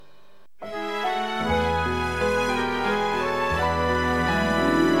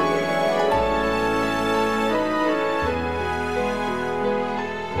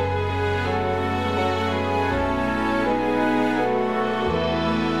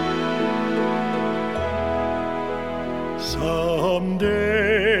Someday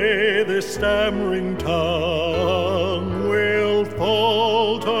this stammering tongue will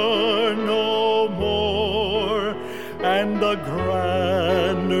falter no more, and the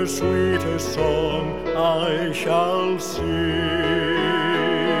grander, sweeter song I shall sing.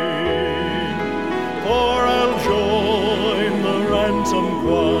 For I'll join the ransom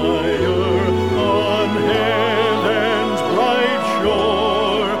choir on heaven's bright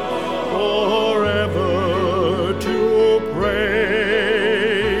shore, forever to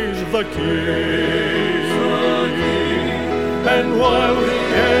praise the King. And while the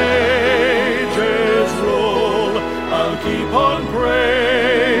ages roll, I'll keep on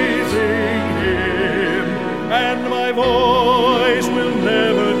praising Him, and my voice will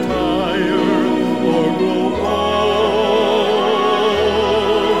never tire or grow old,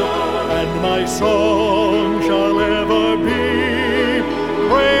 and my song shall ever be,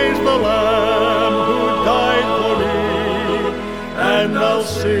 praise the Lamb who died for me, and I'll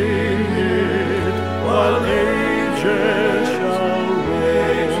sing it while ages shall roll.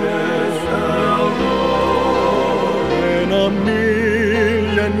 When a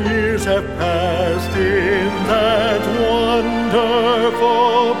million years have passed in that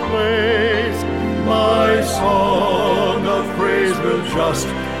wonderful place, my song of praise will just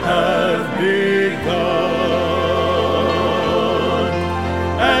have begun,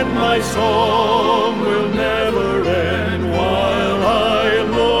 and my song will never end while I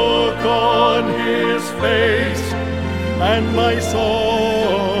look on His face, and my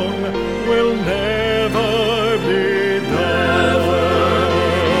song will never be done.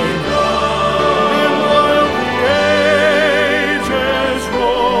 And while the ages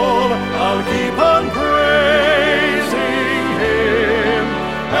roll, I'll keep on praising Him,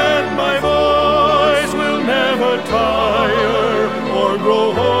 and my voice will never tire or grow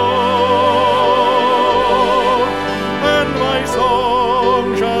old, and my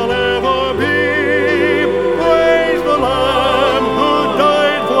song shall ever be, praise the Lamb who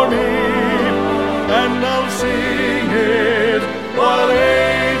died for me, and I'll sing it while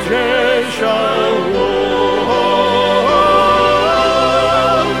ages shall roll.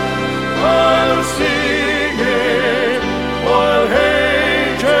 I'll sing it while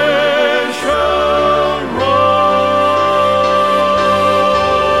ages shall roll.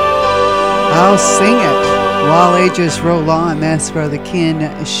 I'll sing it while ages roll on. That's Brother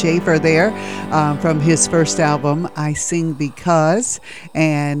Ken Shaffer there, from his first album, I Sing Because.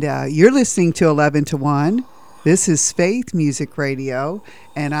 And you're listening to 11-to-1. This is Faith Music Radio,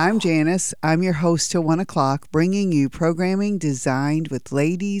 and I'm Janice. I'm your host till 1 o'clock, bringing you programming designed with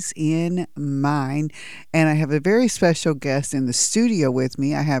ladies in mind. And I have a very special guest in the studio with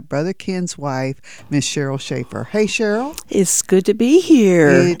me. I have Brother Ken's wife, Miss Sheryl Shaffer. Hey, Sheryl. It's good to be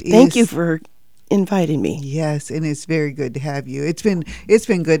here. Thank you for inviting me. Yes, and it's very good to have you. It's been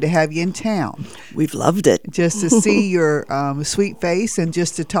good to have you in town. We've loved it. Just to see your sweet face and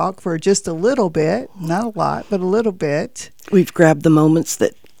just to talk for just a little bit, not a lot, but a little bit. We've grabbed the moments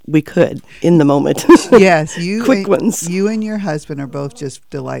that we could in the moment. Yes, quick ones. You and your husband are both just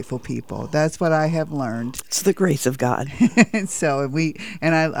delightful people. That's what I have learned. It's the grace of God. So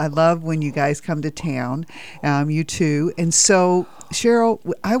I love when you guys come to town, you two. And so, Sheryl,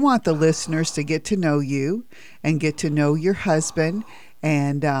 I want the listeners to get to know you and get to know your husband,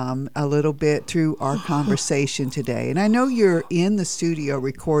 and a little bit through our conversation today. And I know you're in the studio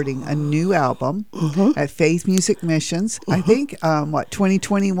recording a new album at Faith Music Missions. I think,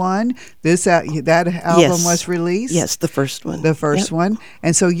 2021, that album was released? Yes, the first one. The first one.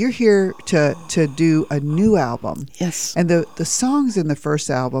 And so you're here to do a new album. Yes. And the songs in the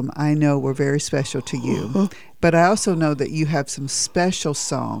first album, I know, were very special to you. But I also know that you have some special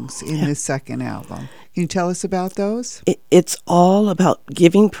songs in this second album. Can you tell us about those? It's all about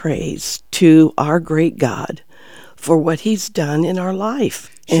giving praise to our great God for what He's done in our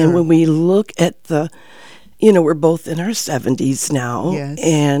life. Sure. And when we look at we're both in our 70s now. Yes.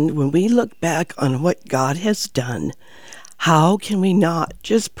 And when we look back on what God has done, how can we not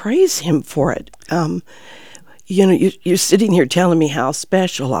just praise Him for it? You're sitting here telling me how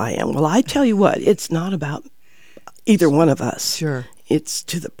special I am. Well, I tell you what, it's not about either one of us. Sure. It's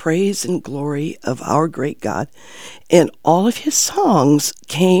to the praise and glory of our great God. And all of His songs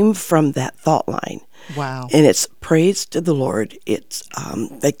came from that thought line. Wow. And it's praise to the Lord. It's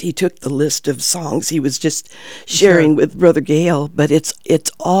like he took the list of songs he was just sharing with Brother Gale, but it's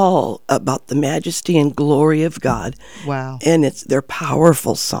all about the majesty and glory of God. Wow. And they're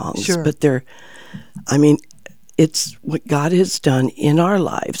powerful songs, but it's what God has done in our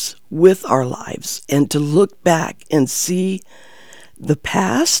lives, with our lives, and to look back and see the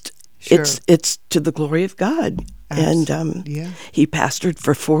past, it's to the glory of God. And he pastored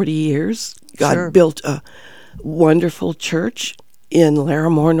for 40 years. God built a wonderful church in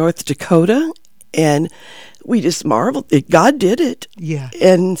Larimore, North Dakota, and we just marveled that God did it. Yeah.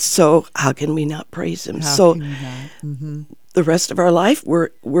 And so how can we not praise him? How can we not? The rest of our life,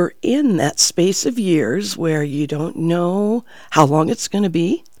 we're in that space of years where you don't know how long it's going to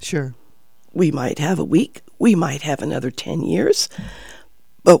be. Sure. We might have a week. We might have another 10 years.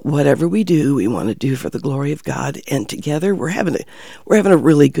 But whatever we do, we want to do for the glory of God. And together, we're having a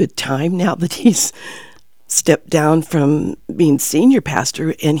really good time now that he's stepped down from being senior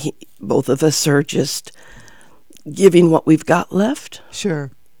pastor, and both of us are just giving what we've got left.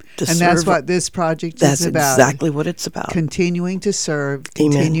 Sure. And that's what this project is about. That's exactly what it's about. Continuing to serve,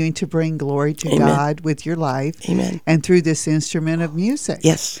 continuing to bring glory to God with your life. Amen. And through this instrument of music.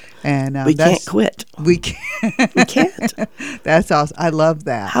 Yes. And we can't quit. We can't. We can't. That's awesome. I love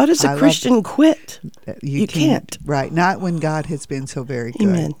that. How does a Christian quit? You can't. Right. Not when God has been so very good.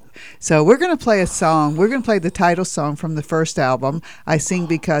 Amen. So we're going to play a song. We're going to play the title song from the first album, I Sing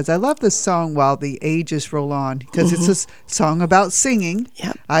Because. I love this song, While the Ages Roll On, because it's a song about singing.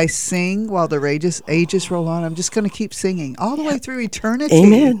 Yep. I sing while the ages roll on. I'm just going to keep singing all the way through eternity.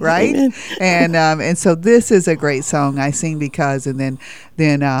 Amen. Right? Amen. And so this is a great song, I Sing Because. And then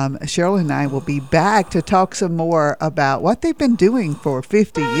Sheryl and I will be back to talk some more about what they've been doing for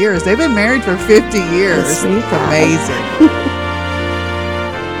 50 years. They've been married for 50 years. It's amazing.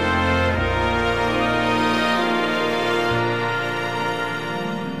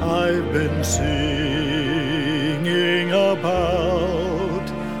 I've been singing about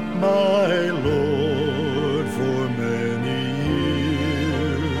my Lord for many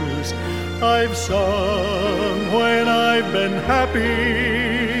years. I've sung when I've been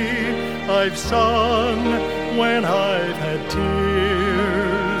happy. I've sung when I've had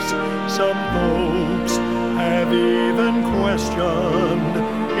tears. Some folks have even questioned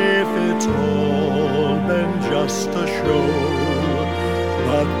if it's all been just a show.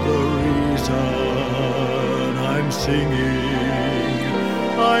 But the reason I'm singing,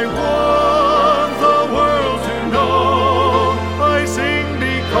 I want the world to know. I sing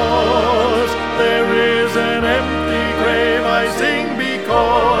because there is an empty grave. I sing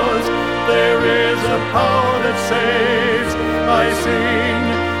because there is a power that saves. I sing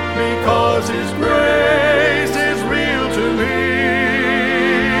because His grace is real to me.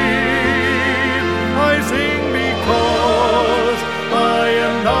 I sing because I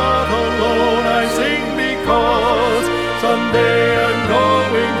am not alone. I sing because someday I'm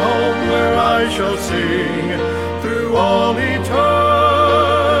going home where I shall sing through all eternity.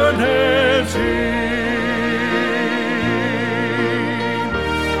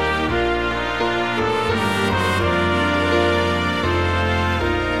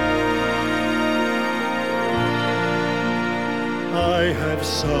 I have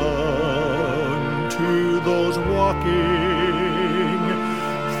sung to those walking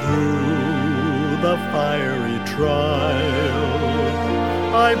through the fiery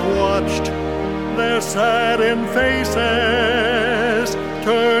trial. I've watched their saddened faces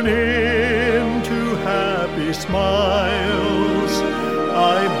turn into happy smiles.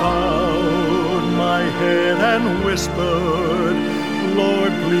 I bowed my head and whispered,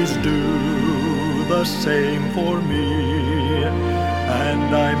 Lord, please do the same for me.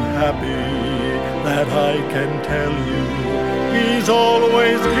 And I'm happy that I can tell you He's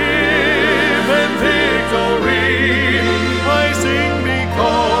always given victory. I sing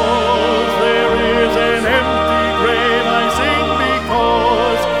because there is an empty grave. I sing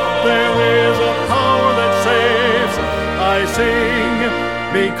because there is a power that saves. I sing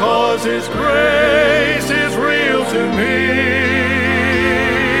because His grace is real to me.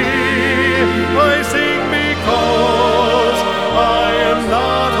 I sing because I am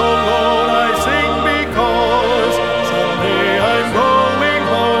not alone. I sing because someday I'm going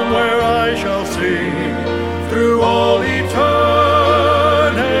home where I shall sing through all eternity.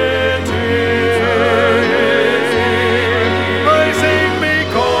 I sing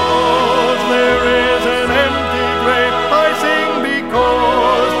because there is an empty grave. I sing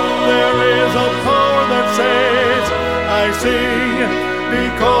because there is a power that saves. I sing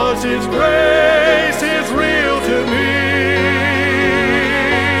because His grace is real to me.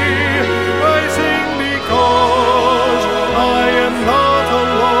 I sing because I am not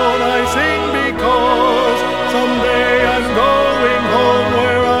alone. I sing because someday I'm going home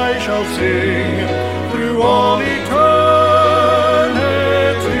where I shall sing through all eternity.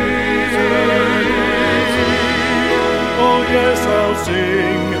 Oh yes, I'll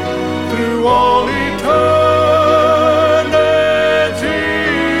sing through all eternity.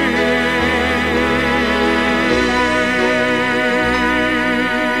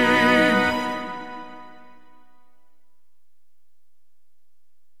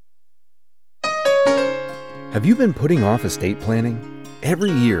 been putting off estate planning? Every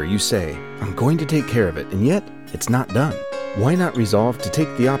year you say, I'm going to take care of it, and yet it's not done. Why not resolve to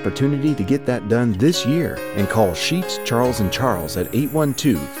take the opportunity to get that done this year and call Sheets, Charles & Charles at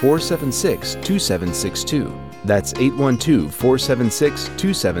 812-476-2762. That's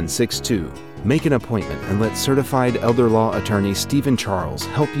 812-476-2762. Make an appointment and let certified elder law attorney Stephen Charles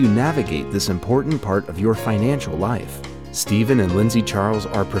help you navigate this important part of your financial life. Stephen and Lindsay Charles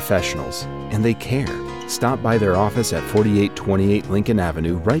are professionals, and they care. Stop by their office at 4828 Lincoln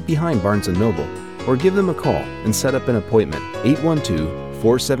Avenue, right behind Barnes & Noble, or give them a call and set up an appointment,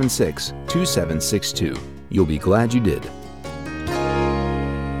 812-476-2762. You'll be glad you did.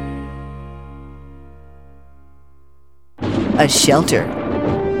 A shelter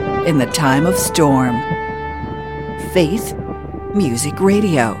in the time of storm. Faith Music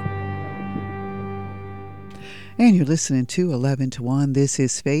Radio. And you're listening to 11-1. This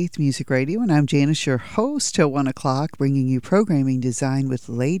is Faith Music Radio, and I'm Janice, your host, till 1 o'clock, bringing you programming designed with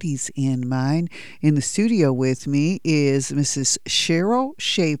ladies in mind. In the studio with me is Mrs. Sheryl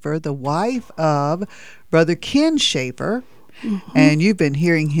Shaffer, the wife of Brother Ken Shaffer. Mm-hmm. And you've been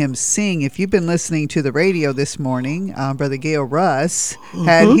hearing him sing. If you've been listening to the radio this morning, Brother Gail Russ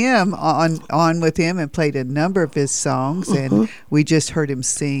had him on with him and played a number of his songs. And we just heard him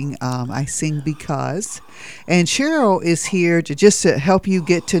sing I Sing Because. And Sheryl is here to help you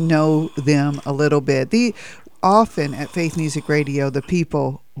get to know them a little bit. Often at Faith Music Radio, the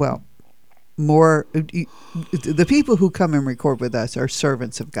people who come and record with us are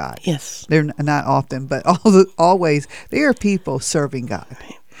servants of God. Yes. They're not often, but always they are people serving God.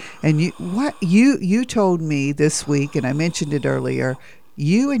 Right. And you told me this week, and I mentioned it earlier,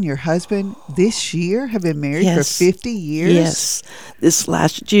 you and your husband this year have been married for 50 years? Yes. This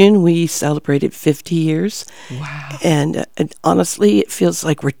last June, we celebrated 50 years. Wow. And honestly, it feels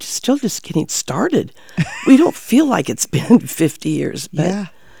like we're still just getting started. We don't feel like it's been 50 years, but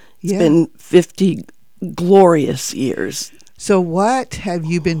it's been 50 glorious years. So what have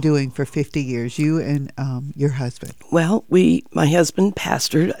you been doing for 50 years, you and your husband? Well, my husband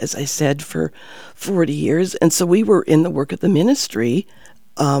pastored, as I said, for 40 years. And so we were in the work of the ministry.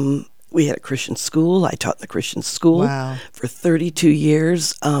 We had a Christian school. I taught in the Christian school for 32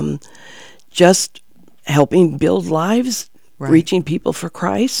 years, just helping build lives, reaching people for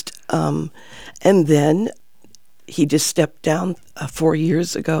Christ. And then he just stepped down 4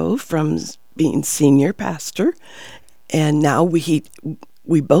 years ago from being senior pastor. And now we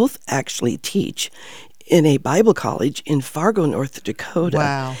both actually teach in a Bible college in Fargo, North Dakota.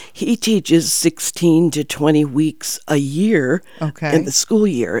 Wow. He teaches 16 to 20 weeks a year in the school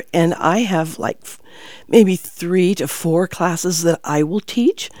year. And I have maybe 3 to 4 classes that I will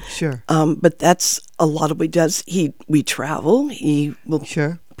teach. Sure. But that's a lot of what he does. We travel. He will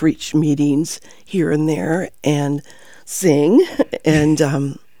preach meetings here and there and sing.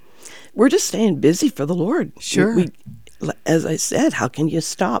 And we're just staying busy for the Lord. Sure. As I said, how can you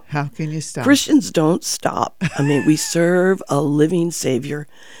stop? How can you stop? Christians don't stop. I mean, we serve a living Savior,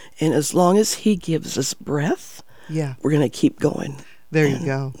 and as long as He gives us breath, we're going to keep going. There you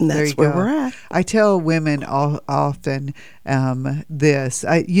go. And that's where we're at. I tell women often this.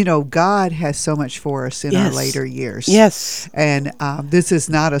 God has so much for us in our later years. Yes. And this is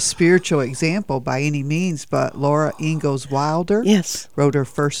not a spiritual example by any means, but Laura Ingalls Wilder wrote her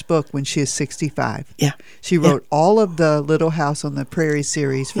first book when she is 65. Yeah. She wrote all of the Little House on the Prairie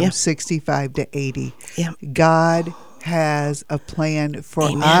series from 65 to 80. Yeah. God has a plan for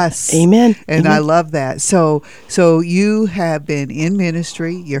us. Amen. And I love that. So you have been in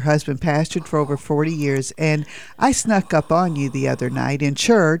ministry. Your husband pastored for over 40 years. And I snuck up on you the other night in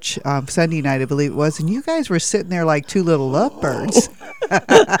church, Sunday night, I believe it was, and you guys were sitting there like two little lovebirds.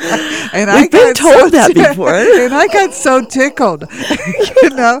 And We've been told that before. And I got so tickled,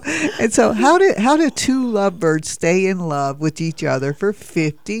 And so how do two lovebirds stay in love with each other for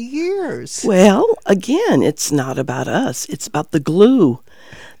 50 years? Well, again, it's not about us. It's about the glue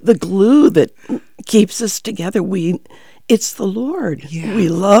that keeps us together. It's the Lord. Yeah. We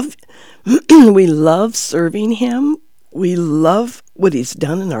love serving Him. We love what He's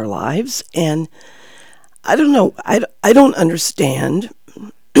done in our lives. And I don't know, I don't understand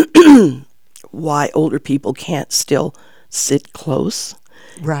why older people can't still sit close,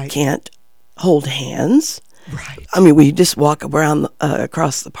 can't hold hands. Right. I mean, we just walk around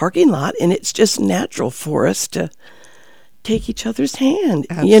across the parking lot, and it's just natural for us to take each other's hand.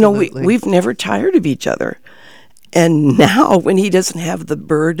 Absolutely. We've never tired of each other. And now, when he doesn't have the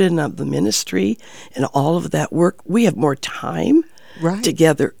burden of the ministry and all of that work, we have more time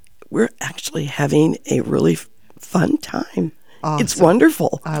together. We're actually having a really fun time. It's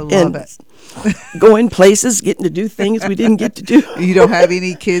wonderful. I love it. Going places, getting to do things we didn't get to do. You don't have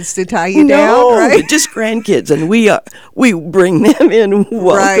any kids to tie you No, down, right? just grandkids, and we bring them in.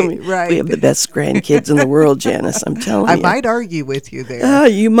 Welcome. Right. We have the best grandkids in the world, Janice. I'm telling you. I might argue with you there.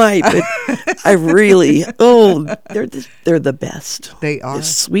 You might, but I really. They're the best. They are. They're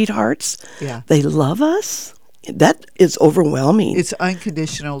sweethearts. Yeah. They love us. That is overwhelming. It's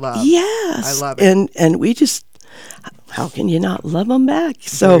unconditional love. Yes, I love it. And we just. How can you not love them back?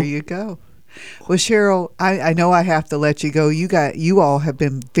 So there you go. Well, Sheryl, I know I have to let you go. You all have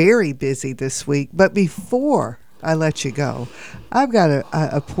been very busy this week. But before I let you go, I've got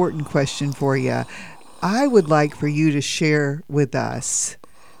a important question for you. I would like for you to share with us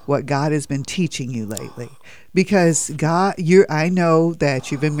what God has been teaching you lately. Because I know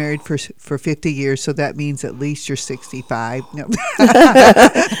that you've been married for 50 years, so that means at least you're 65. No.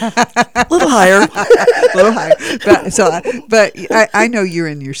 a little higher. A little higher. But I know you're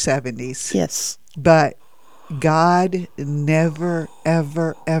in your 70s. Yes. But God never,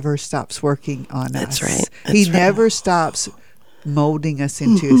 ever, ever stops working on us. That's right. He never stops molding us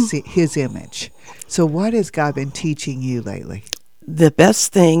into his image. So what has God been teaching you lately? The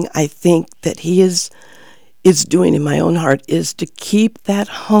best thing I think that he is doing in my own heart is to keep that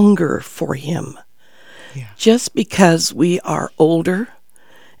hunger for him. Yeah. Just because we are older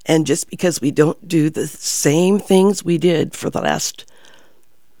and just because we don't do the same things we did for the last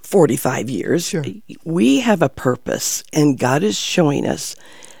 45 years, sure, we have a purpose, and God is showing us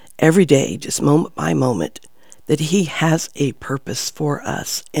every day, just moment by moment, that he has a purpose for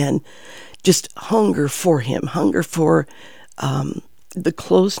us, and just hunger for him, hunger for the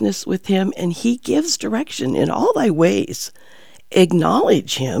closeness with him, and he gives direction in all thy ways.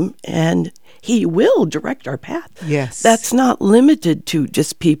 Acknowledge him, and he will direct our path. Yes. That's not limited to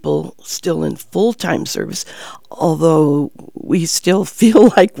just people still in full-time service, although we still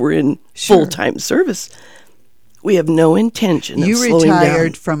feel like we're in full-time service. We have no intention of slowing down. You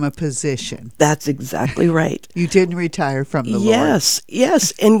retired from a position. That's exactly right. You didn't retire from the Lord.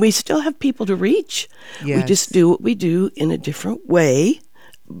 Yes, and we still have people to reach. Yes. We just do what we do in a different way,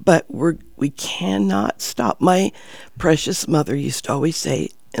 but we cannot stop. My precious mother used to always say,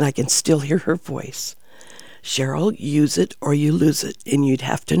 and I can still hear her voice, Sheryl, use it or you lose it. And you'd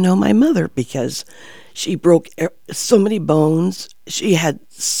have to know my mother, because she broke so many bones. She had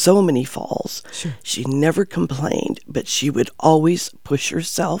so many falls. Sure. She never complained, but she would always push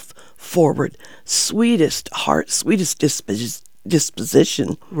herself forward. Sweetest heart, sweetest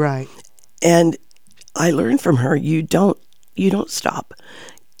disposition. Right. And I learned from her, you don't stop.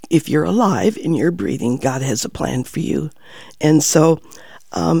 If you're alive and you're breathing, God has a plan for you. And so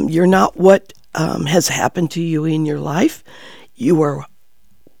you're not what has happened to you in your life. You are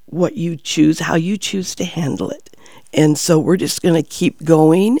what you choose, how you choose to handle it. And so we're just going to keep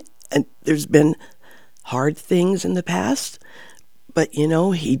going. And there's been hard things in the past, but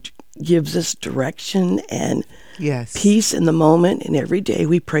he gives us direction and peace in the moment. And every day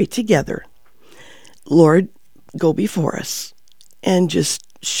we pray together, Lord, go before us and just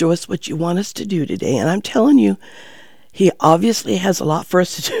show us what you want us to do today. And I'm telling you, he obviously has a lot for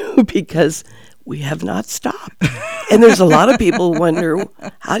us to do, because we have not stopped. And there's a lot of people wonder,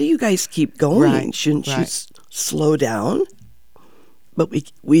 how do you guys keep going? Right, Shouldn't you slow down? But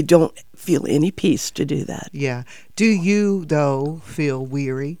we don't feel any peace to do that. Yeah. Do you, though, feel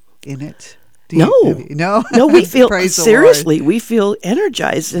weary in it? No, we feel, seriously, we feel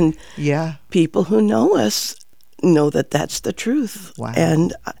energized. And people who know us know that that's the truth. Wow.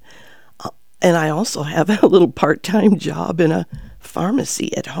 And I also have a little part-time job in a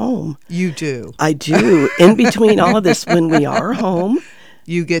pharmacy at home. You do? I do. In between all of this, when we are home,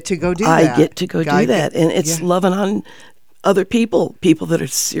 you get to go do that. I get to go do that. And it's loving on other people that are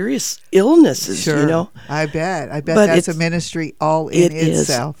serious illnesses, Sure. I bet but that's a ministry all in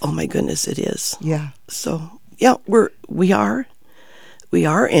itself. Oh my goodness, it is. Yeah. So, we are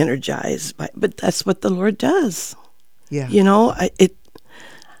energized but that's what the Lord does. Yeah.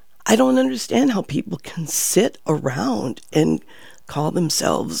 I don't understand how people can sit around and call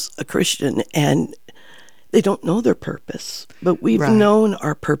themselves a Christian and they don't know their purpose. But we've known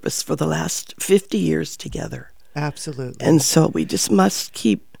our purpose for the last 50 years together. Absolutely. And so we just must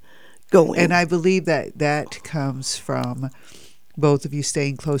keep going. And I believe that comes from both of you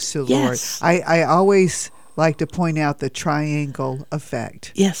staying close to the Yes. Lord. I always like to point out the triangle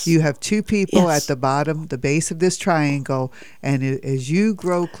effect. Yes. You have two people at the bottom, the base of this triangle, and as you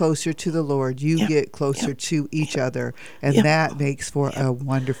grow closer to the Lord, you get closer to each other, and that makes for a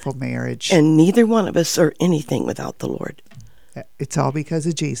wonderful marriage. And neither one of us are anything without the Lord. It's all because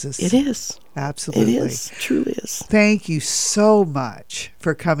of Jesus. It is. Absolutely. It is. Truly is. Thank you so much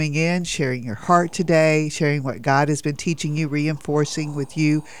for coming in, sharing your heart today, sharing what God has been teaching you, reinforcing with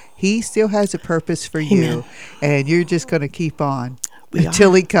you. He still has a purpose for you, and you're just going to keep on.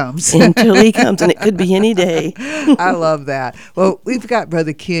 Until he comes. Until he comes, and it could be any day. I love that. Well, we've got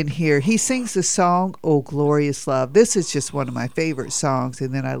Brother Ken here. He sings the song, Oh Glorious Love. This is just one of my favorite songs,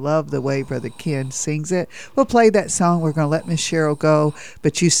 and then I love the way Brother Ken sings it. We'll play that song. We're going to let Miss Sheryl go,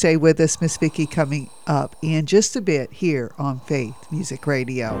 but you stay with us, Miss Vicki, coming up in just a bit here on Faith Music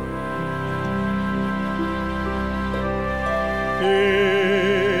Radio.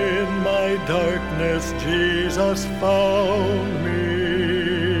 In my darkness, Jesus found me.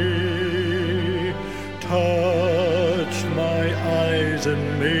 Touched my eyes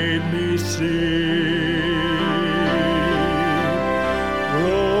and made me see.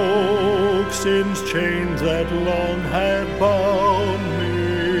 Broke sin's chains that long had bound me.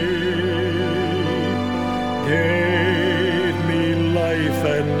 Gave me life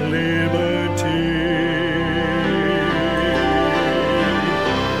and liberty.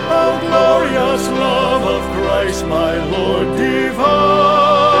 Oh, glorious love of Christ, my Lord divine,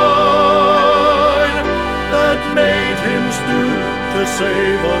 made him stoop to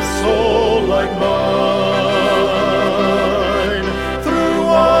save a soul like mine. Through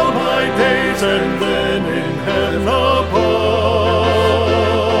all my days and then in heaven above,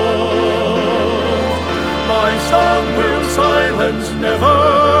 my song will silence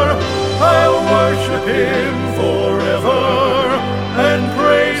never. I'll worship him forever and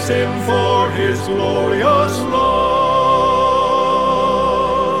praise him for his glorious love.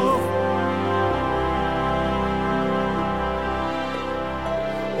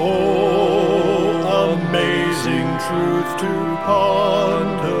 Oh, amazing truth to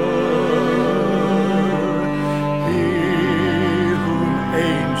ponder. He whom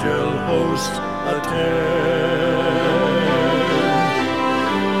angel hosts attend.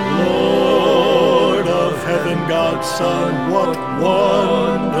 Lord of heaven, God's Son, what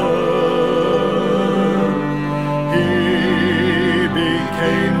wonder. He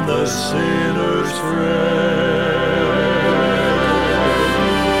became the sinner's friend.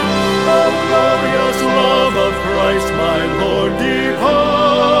 Love of Christ, my Lord divine,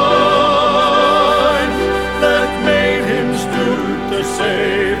 that made him stoop to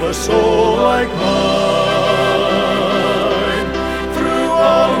save a soul like mine. Through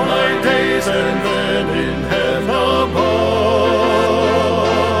all my days and then in heaven above,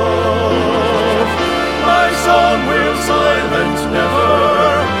 my song will silence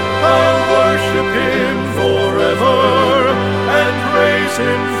never. I'll worship him forever and praise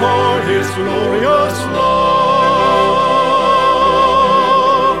him for his glorious love,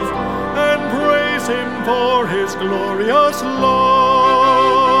 and praise him for his glorious love,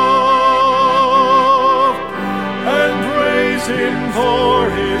 and praise him for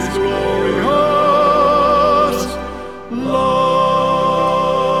his glorious love.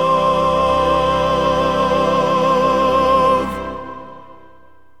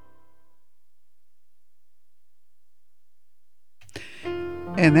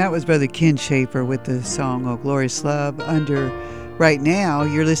 And that was Brother Ken Shaffer with the song Oh Glorious Love. Right now,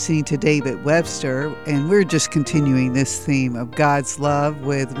 you're listening to David Webster, and we're just continuing this theme of God's love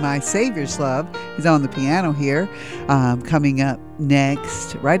with My Savior's Love. He's on the piano here. Coming up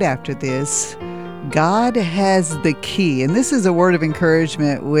next, right after this, God Has the Key. And this is a word of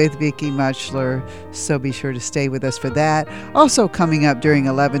encouragement with Vicki Muchler, so be sure to stay with us for that. Also coming up during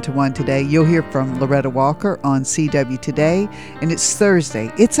 11-1 today, you'll hear from Loretta Walker on CW Today, and it's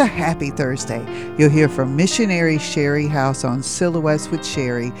Thursday. It's a happy Thursday. You'll hear from missionary Sherry House on Silhouettes with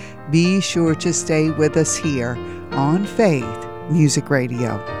Sherry. Be sure to stay with us here on Faith Music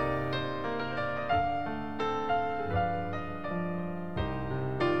Radio.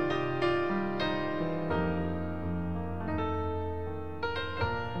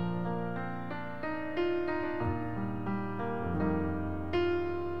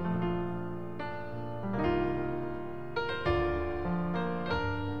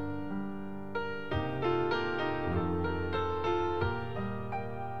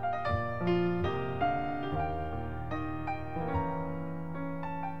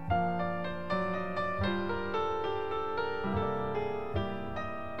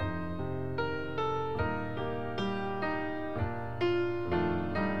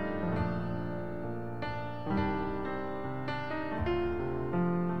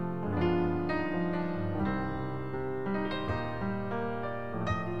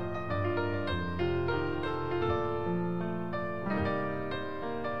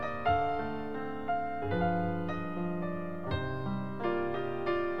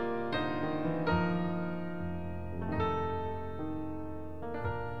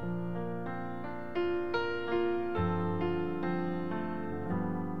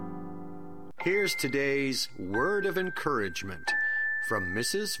 Here's today's word of encouragement from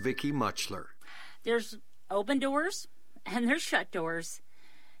Mrs. Vicky Muchler. There's open doors and there's shut doors.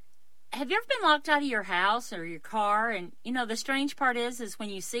 Have you ever been locked out of your house or your car? And, the strange part is when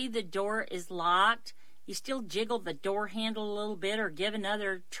you see the door is locked, you still jiggle the door handle a little bit or give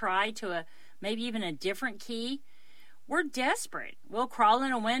another try to maybe even a different key. We're desperate. We'll crawl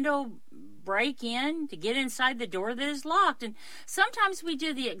in a window, break in to get inside the door that is locked. And sometimes we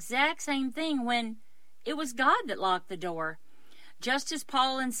do the exact same thing when it was God that locked the door. Just as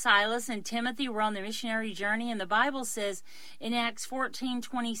Paul and Silas and Timothy were on the missionary journey, and the Bible says in Acts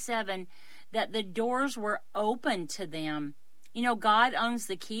 14:27 that the doors were open to them. God owns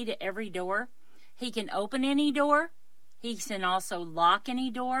the key to every door. He can open any door. He can also lock any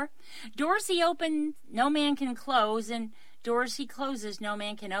door. Doors he opens, no man can close, and doors he closes, no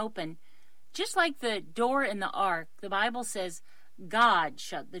man can open. Just like the door in the ark, the Bible says God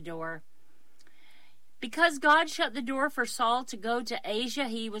shut the door. Because God shut the door for Saul to go to Asia,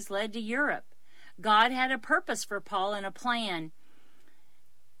 he was led to Europe. God had a purpose for Paul and a plan.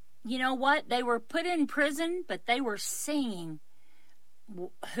 You know what? They were put in prison, but they were singing.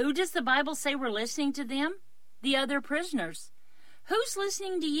 Who does the Bible say were listening to them? The other prisoners. Who's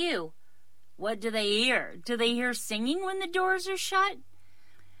listening to you? What do they hear? Do they hear singing when the doors are shut?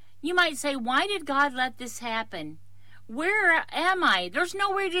 You might say, why did God let this happen? Where am I? There's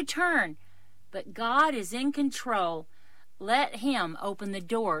nowhere to turn. But God is in control. Let Him open the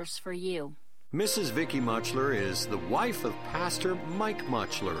doors for you. Mrs. Vicky Muchler is the wife of Pastor Mike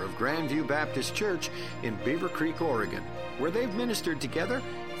Muchler of Grandview Baptist Church in Beaver Creek, Oregon, where they've ministered together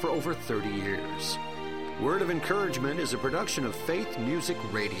for over 30 years. Word of Encouragement is a production of Faith Music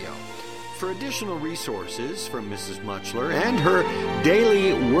Radio. For additional resources from Mrs. Muchler and her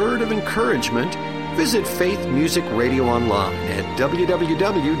daily Word of Encouragement, visit Faith Music Radio online at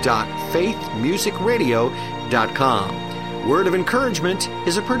www.faithmusicradio.com. Word of Encouragement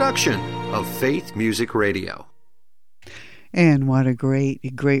is a production of Faith Music Radio. And what a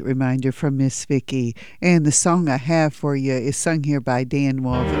great reminder from Miss Vicky. And the song I have for you is sung here by Dan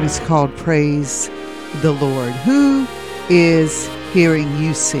Wolf, and it's called Praise the Lord. Who is hearing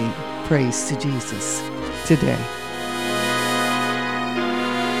you sing praise to Jesus today?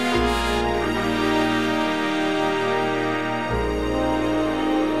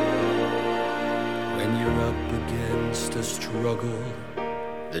 When you're up against a struggle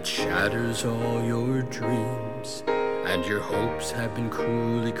that shatters all your dreams, and your hopes have been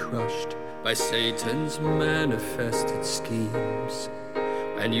cruelly crushed by Satan's manifested schemes,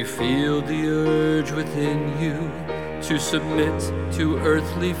 and you feel the urge within you to submit to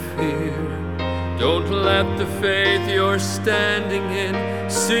earthly fear, don't let the faith you're standing in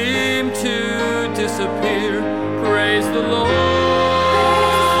seem to disappear. Praise the Lord.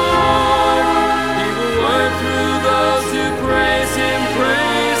 He will work through those who praise Him.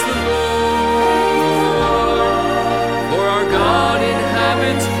 Praise the Lord. For our God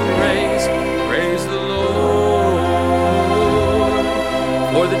inhabits praise. Praise the Lord.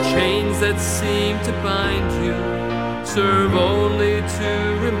 For the chains that seem to bind you serve only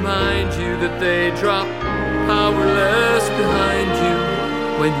to remind you that they drop powerless behind you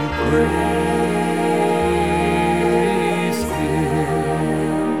when you praise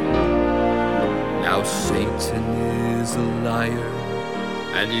Him. Now Satan is a liar,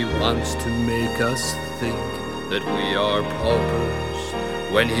 and he wants to make us think that we are paupers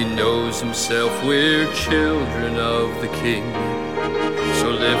when he knows himself we're children of the King. So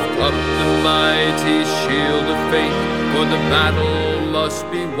lift up the mighty shield of faith, for the battle must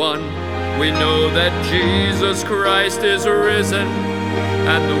be won. We know that Jesus Christ is risen,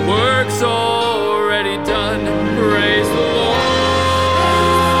 and the work's already done. Praise the Lord.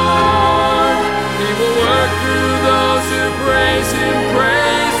 He will work through those who praise Him.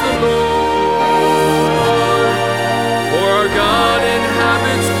 Praise the Lord. For our God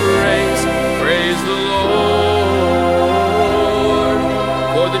inhabits praise. Praise the Lord.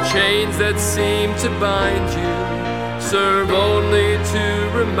 For the chains that seem to bind you serve only to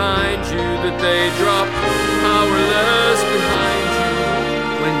remind you that they drop powerless behind you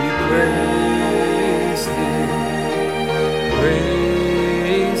when you praise Him.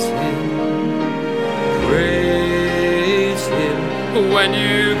 Praise Him. Praise Him. When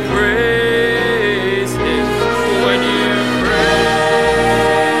you praise Him. When you praise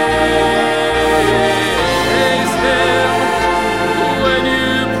Him. When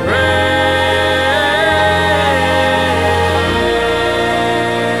you praise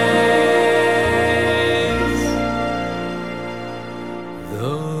the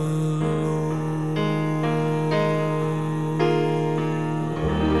Lord.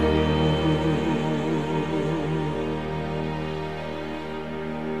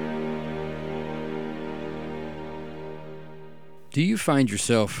 Do you find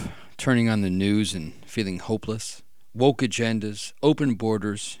yourself turning on the news and feeling hopeless? Woke agendas, open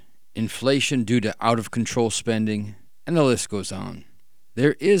borders, inflation due to out-of-control spending, and the list goes on.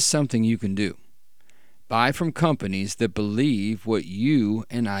 There is something you can do. Buy from companies that believe what you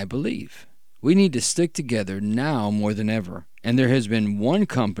and I believe. We need to stick together now more than ever, and there has been one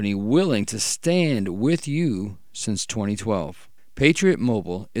company willing to stand with you since 2012. Patriot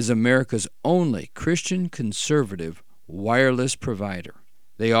Mobile is America's only Christian conservative wireless provider.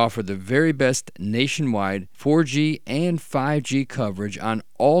 They offer the very best nationwide 4G and 5G coverage on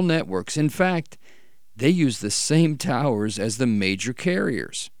all networks. In fact, they use the same towers as the major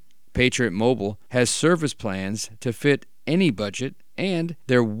carriers. Patriot Mobile has service plans to fit any budget, and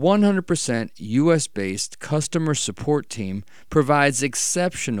their 100% U.S.-based customer support team provides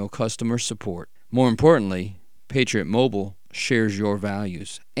exceptional customer support. More importantly, Patriot Mobile shares your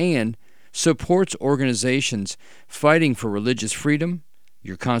values and supports organizations fighting for religious freedom,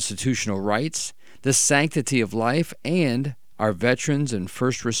 your constitutional rights, the sanctity of life, and our veterans and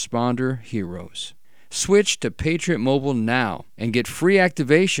first responder heroes. Switch to Patriot Mobile now and get free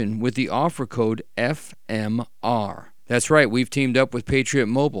activation with the offer code FMR. That's right, we've teamed up with Patriot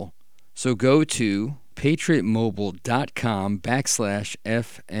Mobile. So go to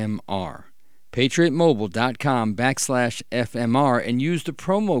patriotmobile.com/FMR. patriotmobile.com/FMR and use the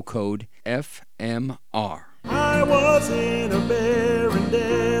promo code FMR. I was in a barren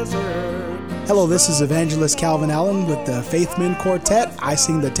desert. Hello, this is Evangelist Calvin Allen with the Faith Men Quartet. I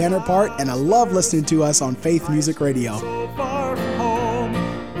sing the tenor part, and I love listening to us on Faith Music Radio. So far from home,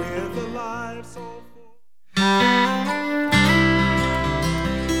 with a life so full.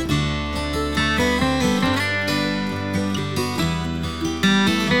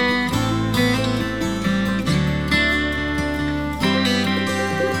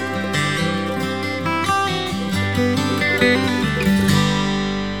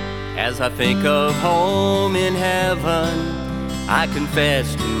 As I think of home in heaven, I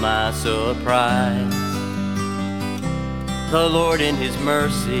confess to my surprise, the Lord in His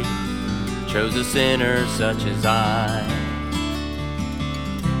mercy chose a sinner such as I.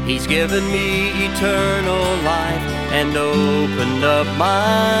 He's given me eternal life and opened up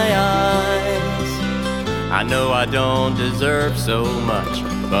my eyes. I know I don't deserve so much,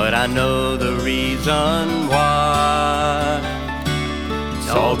 but I know the reason why. It's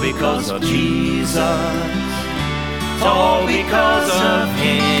all because of Jesus. It's all because of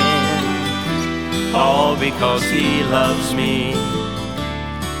Him. All because He loves me,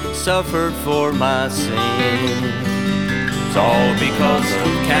 suffered for my sin. It's all because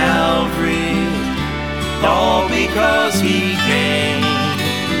of Calvary. All because He came.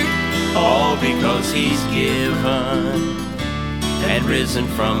 All because He's given and risen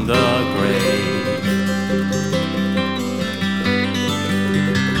from the grave.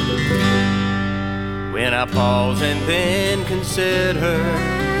 When I pause and then consider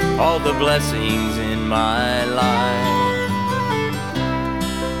all the blessings in my life,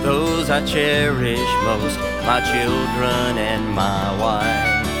 those I cherish most, my children and my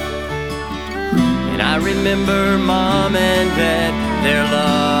wife. And I remember Mom and Dad, their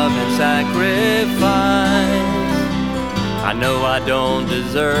love and sacrifice. I know I don't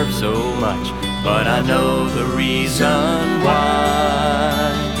deserve so much, but I know the reason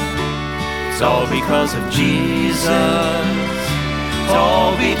why. It's all because of Jesus. It's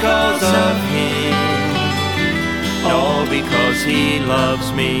all because of Him. All because He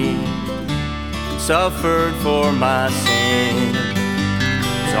loves me, suffered for my sin.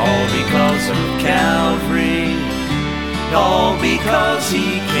 It's all because of Calvary. All because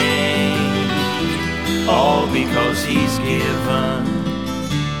He came. All because He's given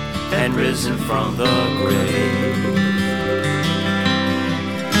and risen from the grave.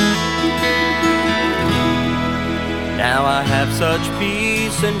 Now I have such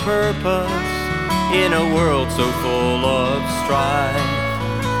peace and purpose in a world so full of strife.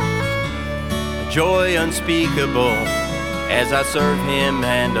 A joy unspeakable as I serve Him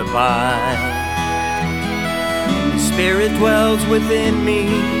and abide. His Spirit dwells within me,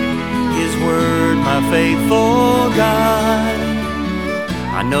 His Word my faithful guide.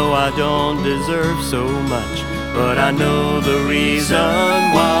 I know I don't deserve so much, but I know the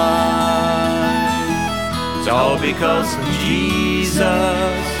reason why. It's all because of Jesus,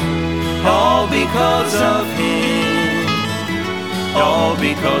 all because of Him, all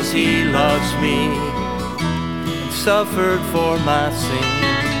because He loves me and suffered for my sin.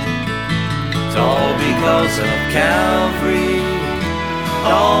 It's all because of Calvary,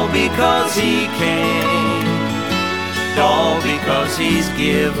 all because He came, all because He's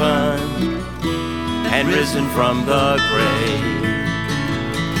given and risen from the grave.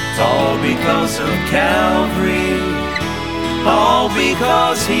 It's all because of Calvary, all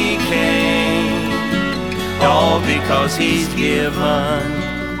because he came, all because he's given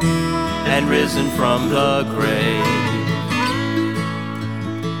and risen from the grave.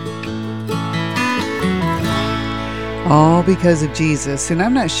 All because of Jesus. And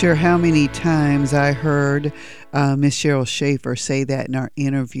I'm not sure how many times I heard Miss Sheryl Shaffer say that in our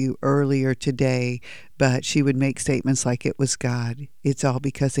interview earlier today, but she would make statements like it was God. It's all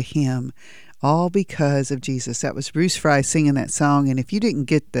because of him. All because of Jesus. That was Bruce Fry singing that song. And if you didn't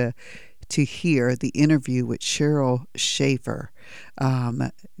get to hear the interview with Sheryl Shaffer,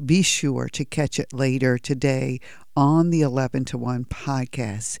 be sure to catch it later today on the 11-to-1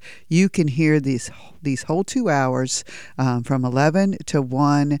 podcast. You can hear these whole 2 hours from 11 to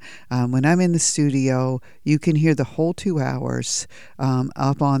 1. When I'm in the studio, you can hear the whole 2 hours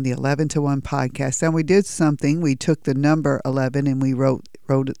up on the 11-to-1 podcast. And we did something. We took the number 11 and we wrote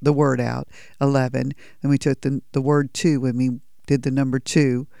the word out, 11. Then we took the word 2 and we did the number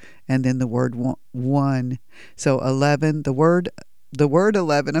 2 and then the word 1. So 11, the word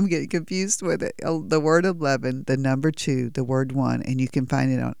 11, I'm getting confused with it. The word 11, the number 2, the word 1, and you can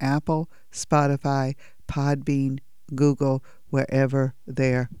find it on Apple, Spotify, Podbean, Google, wherever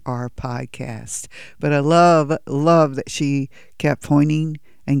there are podcasts. But I love that she kept pointing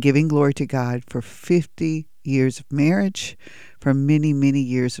and giving glory to God for 50 years of marriage, for many, many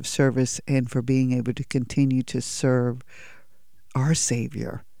years of service, and for being able to continue to serve our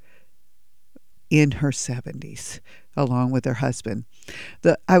Savior in her 70s, along with her husband.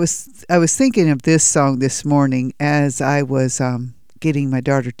 I was thinking of this song this morning as I was getting my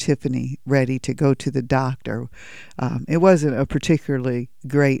daughter Tiffany ready to go to the doctor. It wasn't a particularly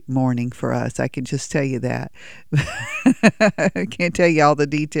great morning for us. I can just tell you that. I can't tell you all the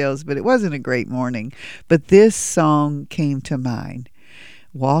details, but it wasn't a great morning. But this song came to mind.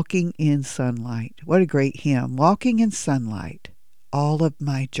 Walking in Sunlight. What a great hymn. Walking in sunlight. All of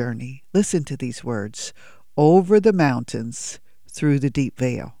my journey. Listen to these words. Over the mountains, through the deep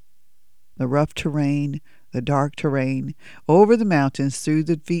vale. The rough terrain, the dark terrain. Over the mountains, through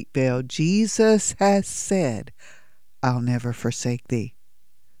the deep vale. Jesus has said, I'll never forsake thee.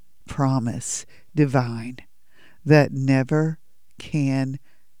 Promise divine that never can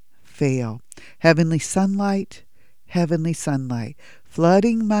fail. Heavenly sunlight,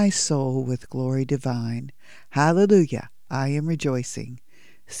 flooding my soul with glory divine. Hallelujah. I am rejoicing,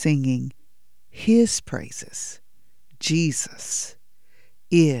 singing his praises. Jesus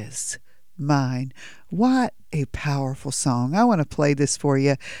is mine. What a powerful song. I want to play this for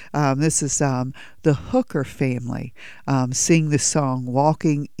you. This is the Hooker family sing the song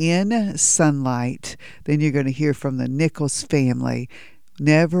Walking in Sunlight. Then you're going to hear from the Nichols family.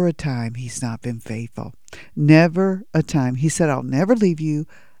 Never a time he's not been faithful. Never a time. He said, I'll never leave you.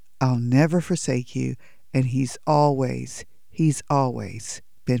 I'll never forsake you. And he's always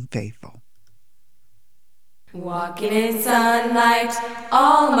been faithful. Walking in sunlight,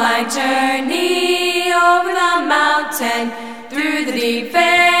 all my journey, over the mountain, through the deep vale.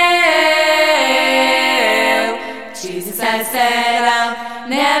 Jesus has said, I'll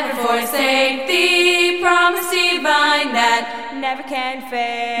never forsake thee, promise divine that never can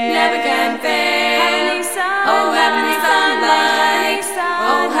fail. Never can fail. Heavenly sunlight, oh heavenly sunlight,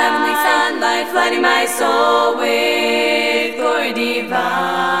 oh heavenly sunlight, flooding my soul with glory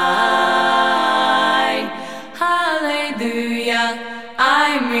divine. Hallelujah,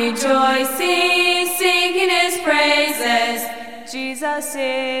 I'm rejoicing, singing his praises. Jesus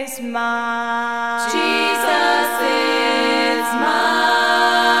is mine. Jesus is mine.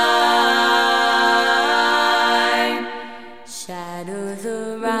 Shadows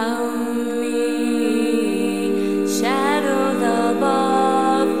around me, shadows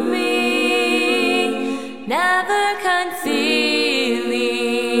above me, never concealing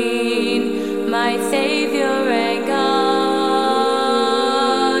my Savior and God.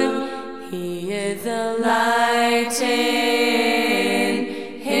 He is a light, in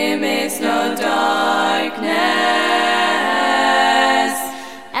him is no darkness.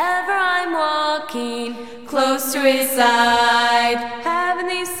 Ever I'm walking close to his side.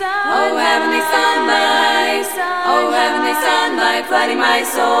 Heavenly sunlight, oh heavenly sunlight, oh heavenly sunlight, flooding my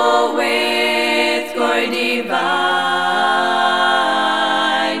soul with glory divine.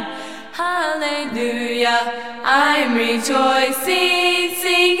 Hallelujah, I'm rejoicing,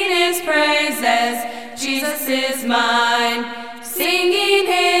 singing his praises. Jesus is mine, singing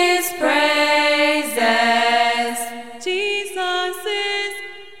his praises. Jesus is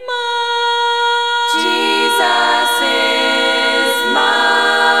mine. Jesus is mine.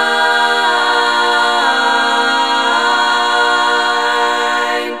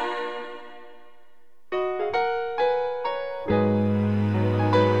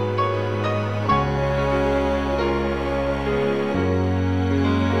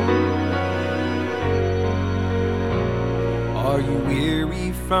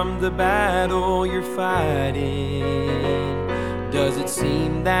 from the battle you're fighting? Does it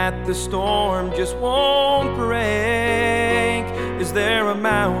seem that the storm just won't break? Is there a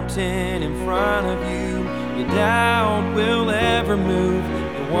mountain in front of you you doubt will ever move?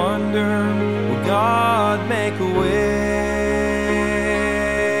 You wonder, will God make a way?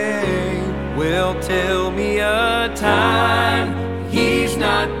 Well, tell me a time He's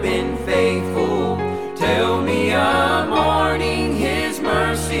not been faithful. Tell me a morning His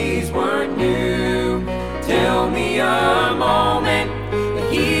mercies weren't new. Tell me a moment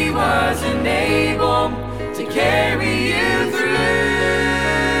that He wasn't able to carry you through.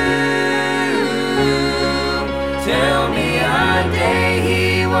 Tell me a day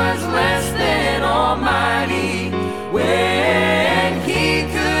He was less than almighty, when He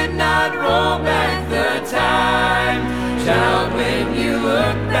could not roll back the time. Child, when you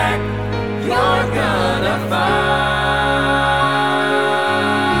look back, you're gonna find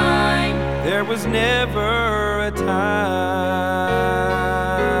there was never a time.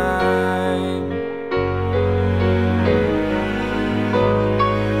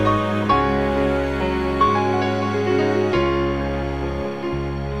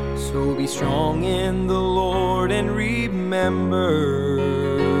 So be strong in the Lord and remember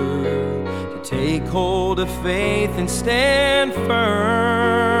to take hold of faith and stand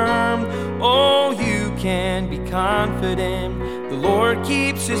firm. Oh, you can be confident. The Lord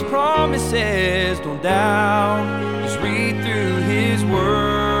keeps His promises. Don't doubt. Just read through His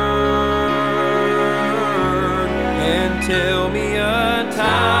word and tell me a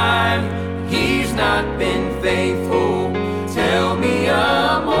time He's not been faithful. Tell me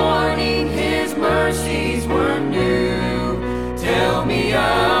a morning His mercies were new. Tell me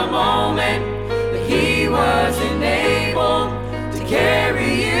a moment that He wasn't able to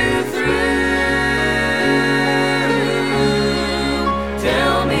carry you through.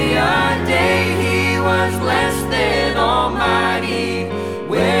 Tell me a day He was less than almighty,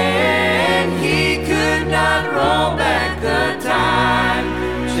 when He could not roll back the time.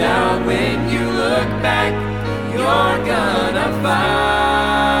 Child, when you look back, you're gonna find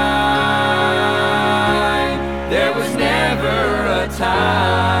there was never a time.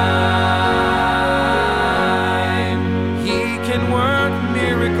 He can work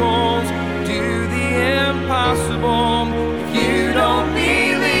miracles, do the impossible. If you don't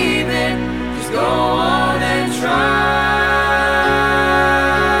believe it, just go on and try.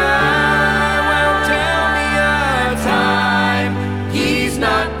 Well, tell me a time He's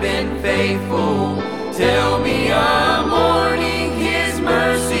not been faithful. Tell me a morning His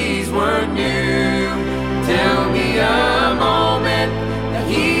mercies were new. Tell me a moment that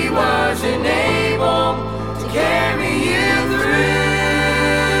He wasn't able to carry you through.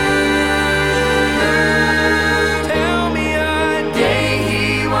 Tell me a day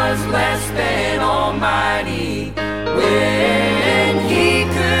He was less than almighty, when He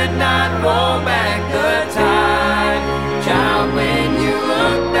could not roll back the time. Child, when you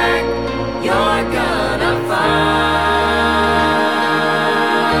look back, you're gonna find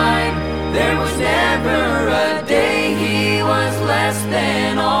there was never a day He was less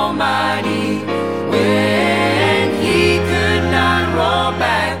than almighty, when He could not roll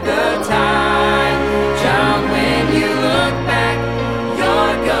back the time. Child, when you look back,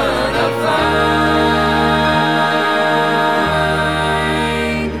 you're gonna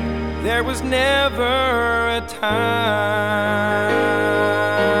find there was never a time.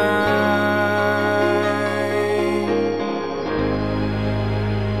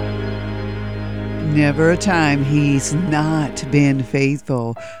 Never a time He's not been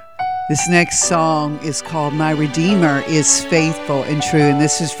faithful. This next song is called My Redeemer is Faithful and True, and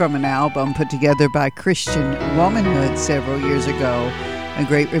this is from an album put together by Christian Womanhood several years ago. A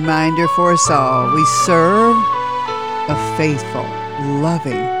great reminder for us all. We serve a faithful,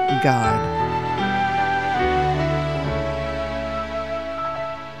 loving God.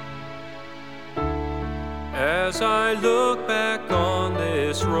 As I look back on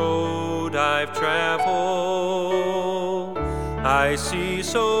this road I've traveled, I see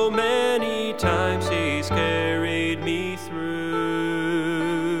so many times He's carried me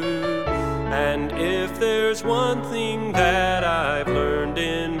through. And if there's one thing that I've learned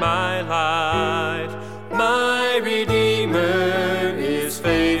in my life, my Redeemer is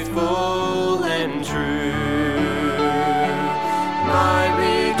faithful and true. My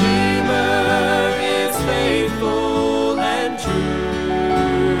Redeemer is faithful and true.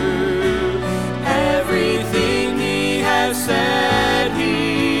 Everything He has said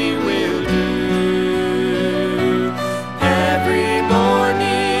He will do. Every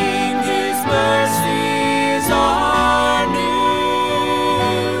morning His mercies are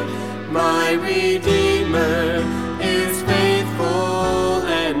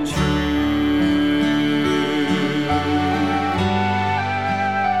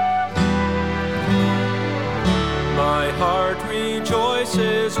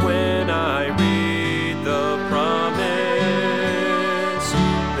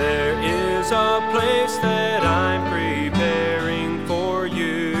There is a place that I'm preparing for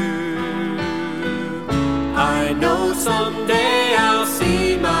you. I know someday I'll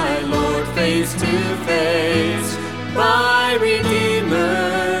see my Lord face to face. My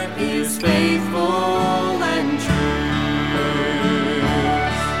Redeemer is faithful and true.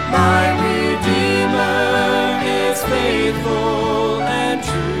 My Redeemer is faithful and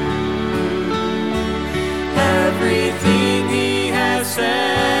true. Everything He has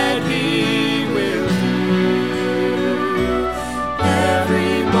said He will do.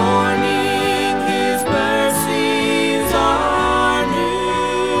 Every morning His mercies are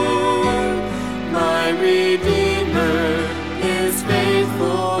new. My Redeemer is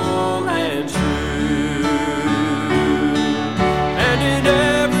faithful and true. And in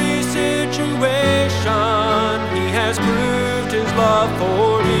every situation He has proved His love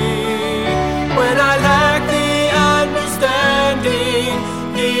for me. When I lack the understanding,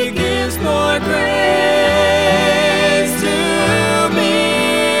 He gives more grace to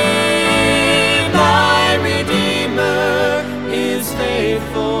me. My Redeemer is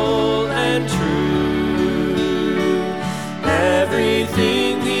faithful and true.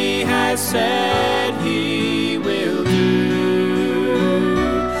 Everything He has said He will do.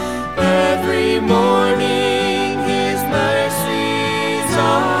 Every morning His mercies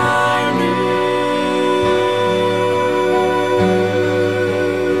are new.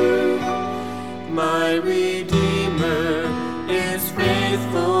 My Redeemer is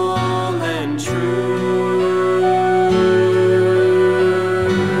faithful and true.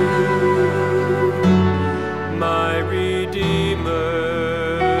 My Redeemer,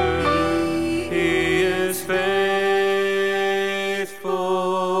 He is faithful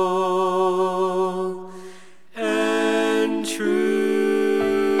and true.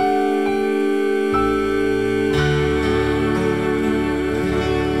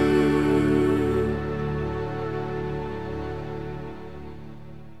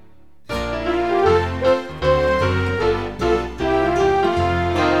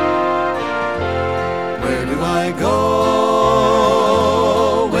 Where do I go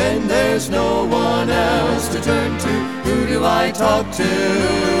when there's no one else to turn to? Who do I talk to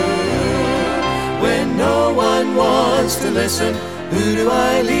when no one wants to listen? Who do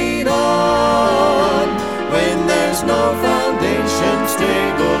I lean on when there's no foundation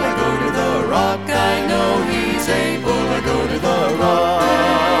stable? I go to the rock, I know He's able. I go to the rock.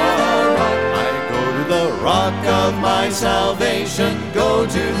 I go to the rock of my salvation. Go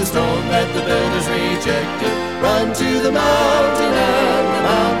to the stone that the builders rejected. Run to the mountain and the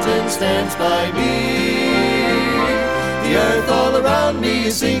mountain stands by me. The earth all around me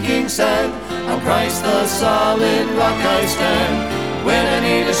is sinking sand. On Christ the solid rock I stand. When I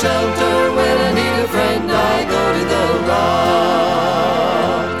need a shelter, when I need a friend, I go to the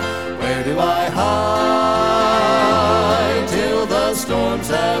rock. Where do I hide till the storms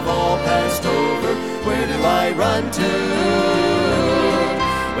have all passed over? Where do I run to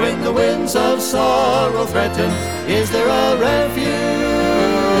when the winds of sorrow threaten? Is there a refuge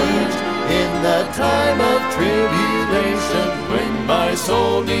in the time of tribulation? When my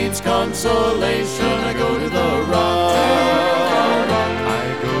soul needs consolation, I go to the rock.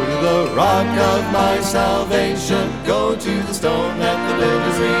 I go to the rock of my salvation. Go to the stone that the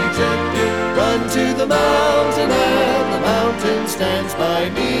builders rejected. Run to the mountain and the mountain stands by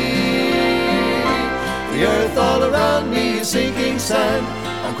me. The earth all around me is sinking sand.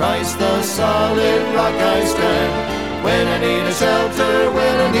 On Christ the solid rock I stand. When I need a shelter,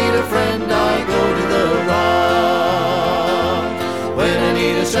 when I need a friend, I go to the rock. When I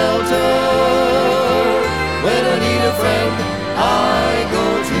need a shelter, when I need a friend, I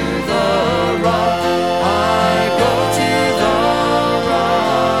go to the rock. I go to the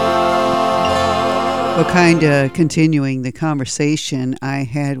rock. Well, kind of continuing the conversation I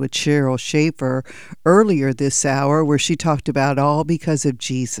had with Sheryl Shaffer earlier this hour, where she talked about all because of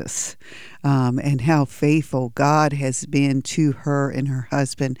Jesus. And how faithful God has been to her and her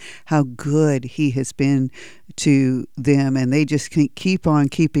husband, how good He has been to them, and they just keep on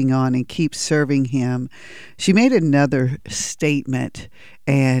keeping on and keep serving Him. She made another statement,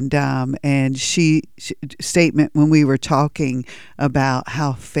 and statement when we were talking about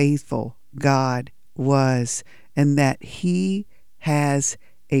how faithful God was, and that He has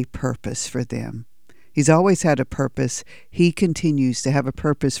a purpose for them. He's always had a purpose. He continues to have a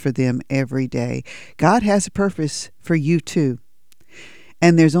purpose for them every day. God has a purpose for you too.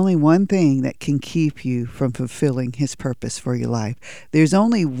 And there's only one thing that can keep you from fulfilling His purpose for your life. There's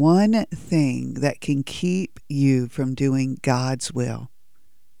only one thing that can keep you from doing God's will.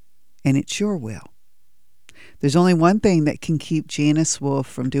 And it's your will. There's only one thing that can keep Janice Wolfe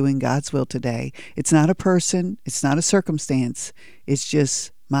from doing God's will today. It's not a person. It's not a circumstance. It's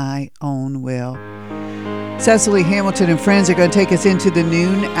just my own will. Cecily Hamilton and friends are going to take us into the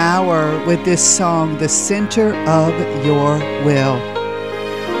noon hour with this song, The Center of Your Will.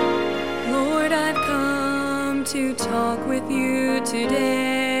 Lord, I've come to talk with you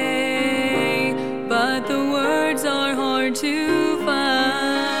today, but the words are hard to find.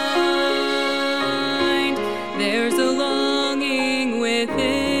 There's a longing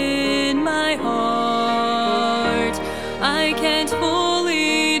within my heart I can't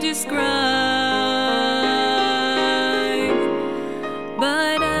fully describe.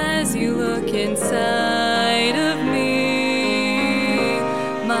 But as you look inside of me,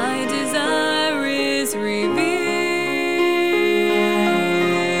 my desire is revealed.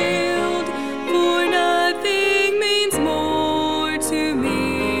 For nothing means more to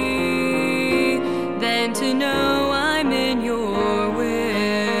me than to know I'm in your will.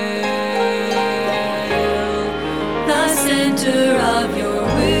 The center of your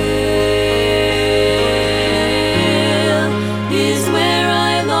will is where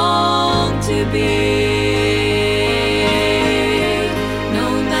I long to be. No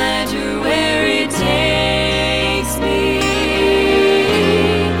matter where it takes me,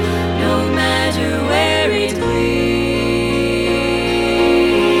 no matter where it leads,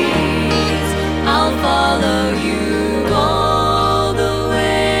 I'll follow you all the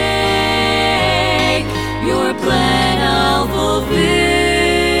way. Your plan I'll fulfill.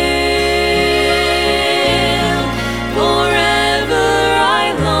 Forever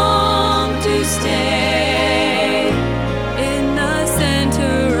I long to stay in the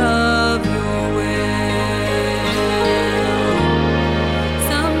center of your will.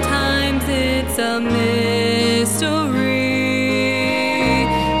 Sometimes it's a mystery,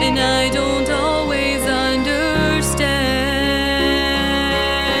 and I don't always understand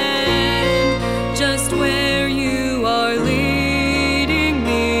just where you are leading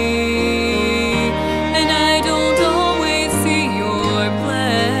me, and I don't always see your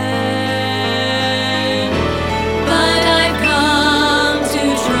plan. But I've come to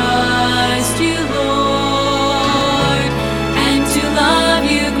trust you, Lord, and to love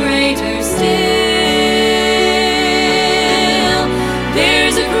you greater still.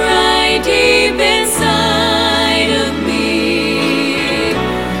 There's a cry deep inside of me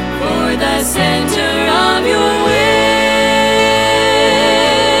for the center of your will.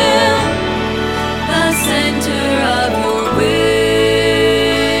 The center of your will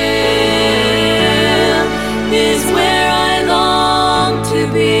is where I long to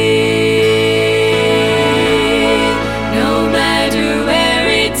be. No matter where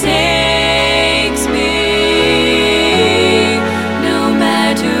it takes me, no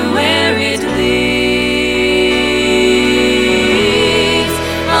matter where it leads,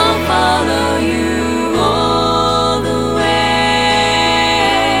 I'll follow you all the way.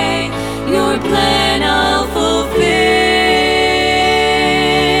 Your plan I'll fulfill.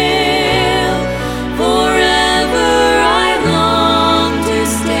 Forever I long to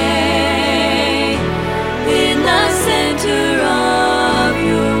stay in the center of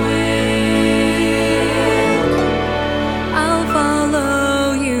your will. I'll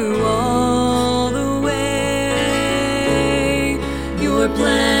follow you all the way. Your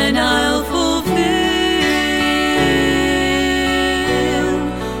plan I'll fulfill.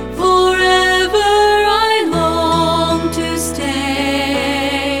 Forever I long to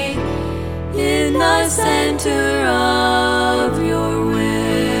stay in the center of your will.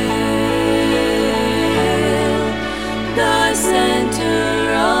 The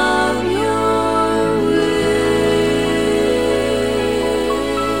center of your will.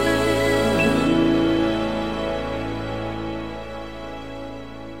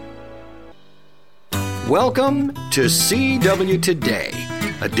 Welcome to CW Today,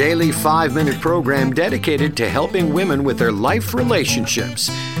 a daily 5-minute program dedicated to helping women with their life relationships.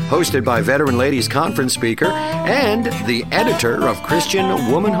 Hosted by Veteran Ladies Conference speaker and the editor of Christian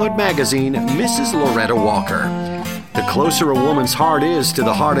Womanhood magazine, Mrs. Loretta Walker. The closer a woman's heart is to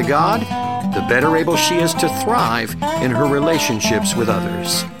the heart of God, the better able she is to thrive in her relationships with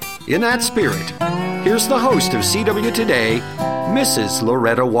others. In that spirit, here's the host of CW Today, Mrs.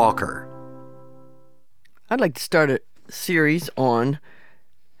 Loretta Walker. I'd like to start a series on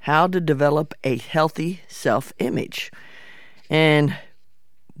how to develop a healthy self-image. And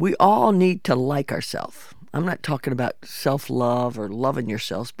we all need to like ourselves. I'm not talking about self-love or loving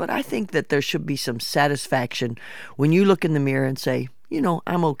yourselves, but I think that there should be some satisfaction when you look in the mirror and say,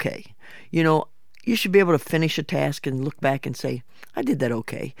 I'm okay. You should be able to finish a task and look back and say, I did that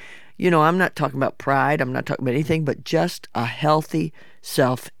okay. I'm not talking about pride. I'm not talking about anything but just a healthy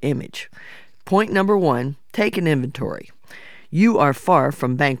self-image. Point number 1, take an inventory. You are far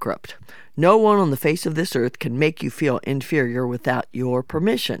from bankrupt. No one on the face of this earth can make you feel inferior without your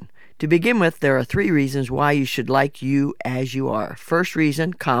permission. To begin with, there are 3 reasons why you should like you as you are. First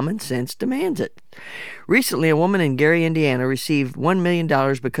reason, common sense demands it. Recently, a woman in Gary, Indiana received $1 million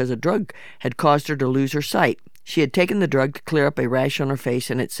because a drug had caused her to lose her sight. She had taken the drug to clear up a rash on her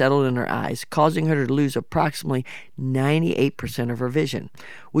face, and it settled in her eyes, causing her to lose approximately 98% of her vision.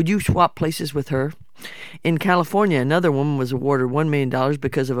 Would you swap places with her? In California, another woman was awarded $1 million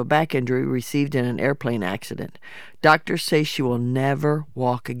because of a back injury received in an airplane accident. Doctors say she will never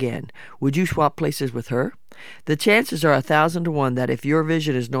walk again. Would you swap places with her? The chances are 1,000 to 1 that if your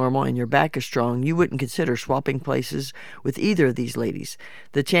vision is normal and your back is strong, you wouldn't consider swapping places with either of these ladies.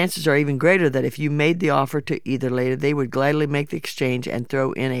 The chances are even greater that if you made the offer to either lady, they would gladly make the exchange and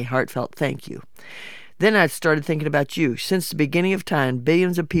throw in a heartfelt thank you. Then I started thinking about you. Since the beginning of time,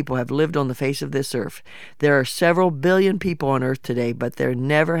 billions of people have lived on the face of this earth. There are several billion people on earth today, but there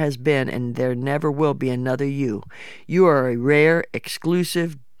never has been and there never will be another you. You are a rare,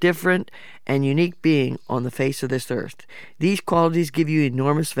 exclusive, different, and unique being on the face of this earth. These qualities give you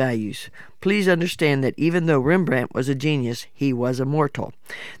enormous values. Please understand that even though Rembrandt was a genius, he was a mortal.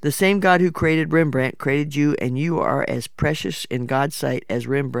 The same God who created Rembrandt created you, and you are as precious in God's sight as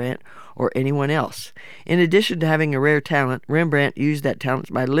Rembrandt or anyone else. In addition to having a rare talent, Rembrandt used that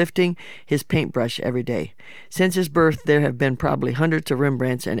talent by lifting his paintbrush every day. Since his birth, there have been probably hundreds of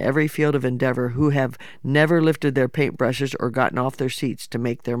Rembrandts in every field of endeavor who have never lifted their paintbrushes or gotten off their seats to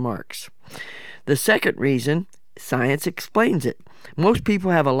make their marks. The second reason, science explains it. Most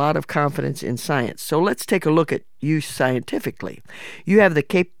people have a lot of confidence in science, so let's take a look at you scientifically. You have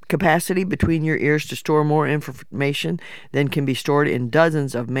the capacity between your ears to store more information than can be stored in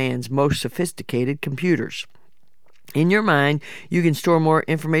dozens of man's most sophisticated computers. In your mind, you can store more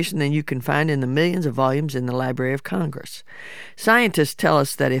information than you can find in the millions of volumes in the Library of Congress. Scientists tell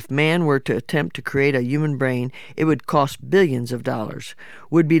us that if man were to attempt to create a human brain, it would cost billions of dollars,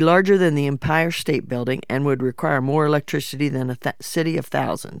 would be larger than the Empire State Building, and would require more electricity than a city of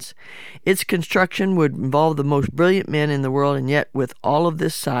thousands. Its construction would involve the most brilliant men in the world, and yet with all of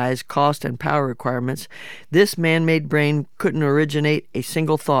this size, cost, and power requirements, this man-made brain couldn't originate a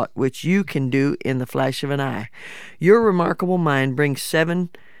single thought, which you can do in the flash of an eye. Your remarkable mind brings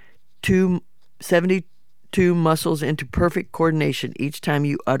 72 muscles into perfect coordination each time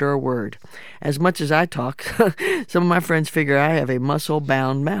you utter a word. As much as I talk, some of my friends figure I have a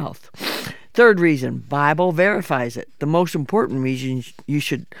muscle-bound mouth. Third reason, Bible verifies it. The most important reason you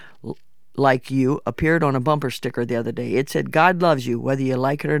should like you appeared on a bumper sticker the other day. It said, God loves you, whether you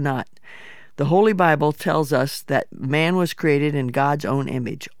like it or not. The Holy Bible tells us that man was created in God's own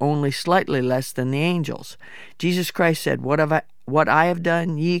image, only slightly less than the angels. Jesus Christ said, What I have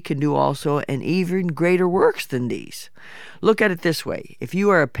done, ye can do also, and even greater works than these. Look at it this way. If you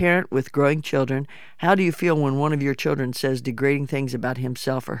are a parent with growing children, how do you feel when one of your children says degrading things about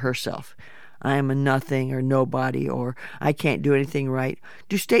himself or herself? I am a nothing or nobody, or I can't do anything right.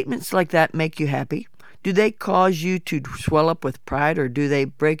 Do statements like that make you happy? Do they cause you to swell up with pride, or do they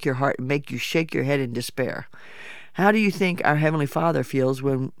break your heart and make you shake your head in despair? How do you think our Heavenly Father feels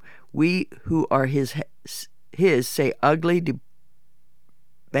when we who are His say ugly,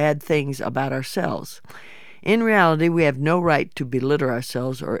 bad things about ourselves? In reality, we have no right to belittle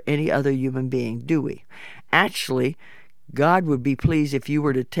ourselves or any other human being, do we? Actually, God would be pleased if you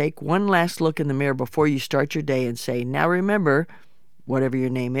were to take one last look in the mirror before you start your day and say, now remember, whatever your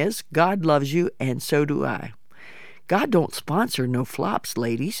name is, God loves you, and so do I. God don't sponsor no flops,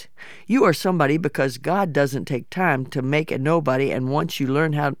 ladies. You are somebody because God doesn't take time to make a nobody, and once you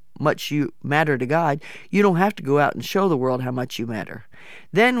learn how much you matter to God, you don't have to go out and show the world how much you matter.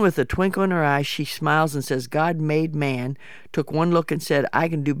 Then, with a twinkle in her eye, she smiles and says, God made man, took one look and said, I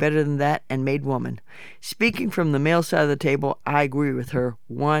can do better than that, and made woman. Speaking from the male side of the table, I agree with her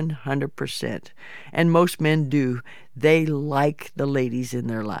 100%. And most men do. They like the ladies in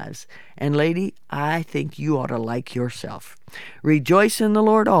their lives. And lady, I think you ought to like yourself. Rejoice in the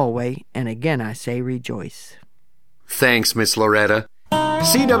Lord always, and again I say rejoice. Thanks, Miss Loretta.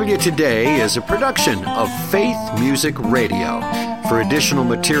 CW Today is a production of Faith Music Radio. For additional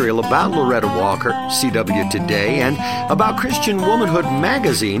material about Loretta Walker, CW Today, and about Christian Womanhood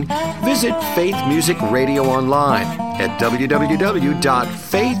magazine, visit Faith Music Radio online at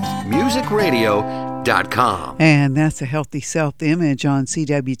www.faithmusicradio.com. healthyselfimage.com. And that's a healthy self-image on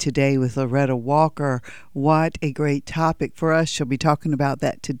CW Today with Loretta Walker. What a great topic for us. She'll be talking about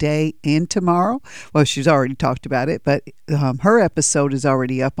that today and tomorrow. Well, she's already talked about it, but her episode is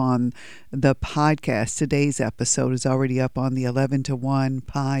already up on the podcast. Today's episode is already up on the 11-to-1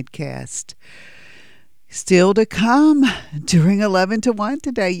 podcast. Still to come during 11-to-1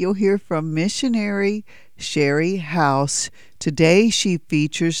 today, you'll hear from missionary Sheryl House. Today she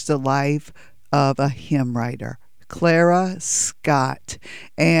features the life of a hymn writer, Clara Scott,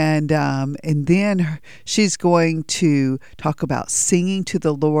 and then she's going to talk about singing to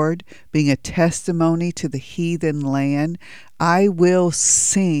the Lord, being a testimony to the heathen land. I Will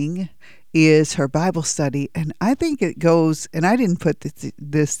Sing is her Bible study, and I think it goes, and I didn't put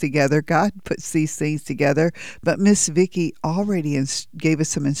this together, God puts these things together, but Miss Vicky already gave us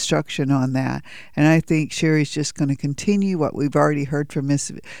some instruction on that, and I think Sherry's just going to continue what we've already heard from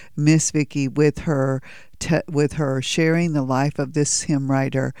Miss Vicky with her sharing the life of this hymn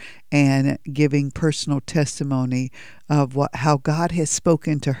writer and giving personal testimony of how God has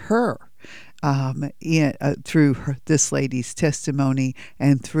spoken to her through this lady's testimony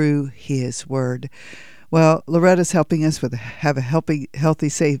and through His Word. Well, Loretta's helping us have a healthy,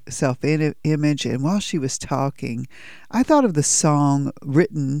 safe self-image, and while she was talking, I thought of the song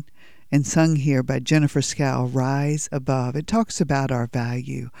written and sung here by Jennifer Scow, Rise Above. It talks about our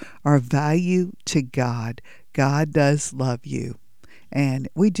value to God. God does love you, and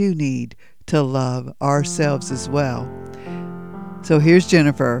we do need to love ourselves as well. So here's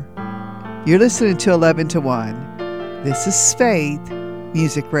Jennifer. You're listening to 11-to-1. This is Faith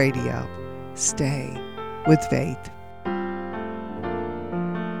Music Radio. Stay with Faith.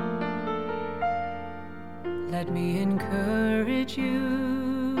 Let me encourage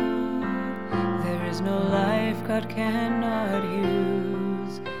you. There is no life God cannot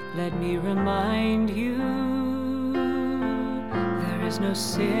use. Let me remind you. There is no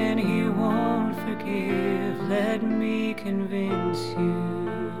sin He won't forgive. Let me convince you.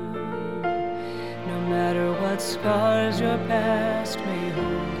 No matter what scars your past may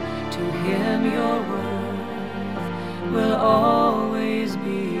hold, to Him your worth will always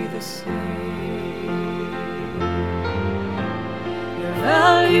be the same. Your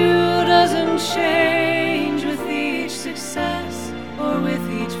value doesn't change with each success or with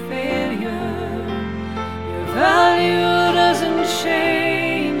each failure. Your value doesn't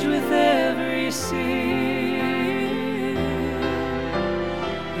change with every sin.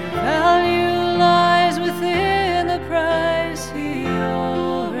 Your value lies within the price He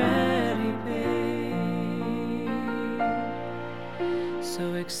already paid.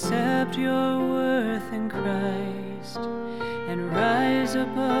 So accept your worth in Christ and rise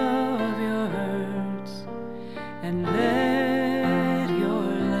above your hurts and let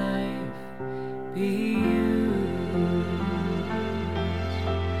your life be used.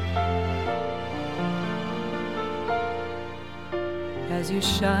 As you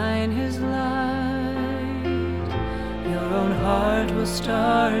shine His light, your own heart will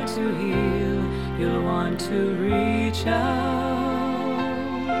start to heal. You'll want to reach out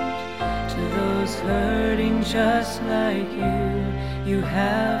to those hurting just like you. You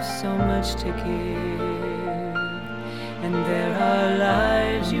have so much to give, and there are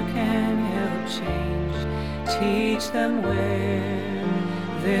lives you can help change. Teach them where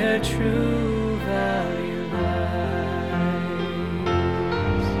their true value lies.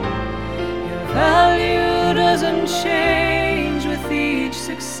 Your value doesn't change with each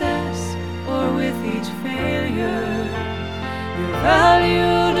success or with each failure. Your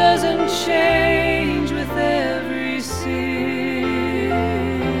value doesn't change with every sin.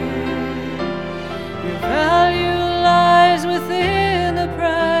 Your value lies within the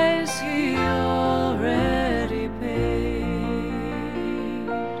price He already paid.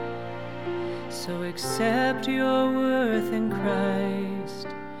 So accept your worth in Christ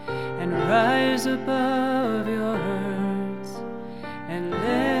and rise above your hurts and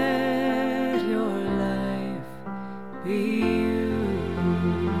let your life be used.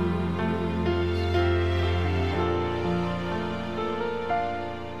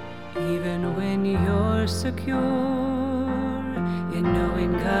 Even when you're secure in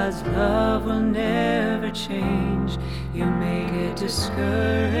knowing God's love will never change, you may get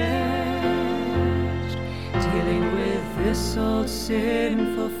discouraged dealing with this old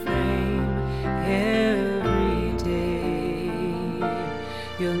sinful frame every day.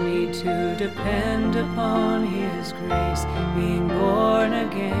 You'll need to depend upon His grace. Being born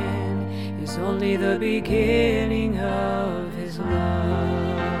again is only the beginning of His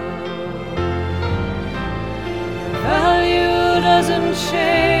love. Your value doesn't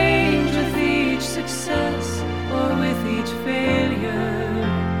change with each success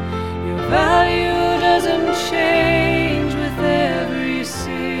change with every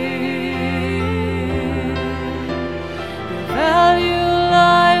sin. Your value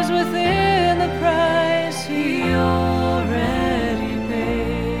lies within the price He already paid.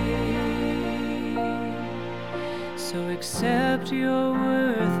 So accept your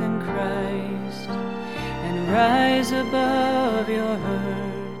worth in Christ and rise above your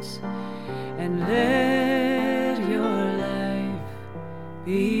hurts and let your life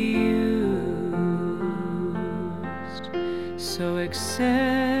be used. So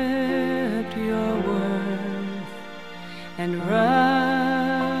accept your worth and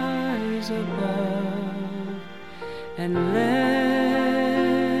rise above and let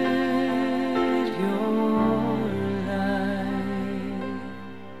your life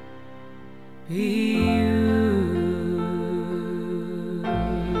be used.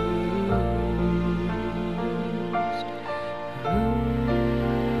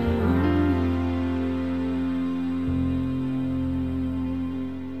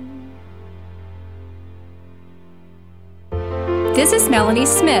 This is Melanie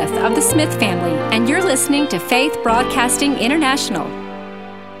Smith of the Smith family, and you're listening to Faith Broadcasting International.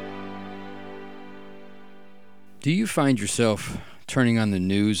 Do you find yourself turning on the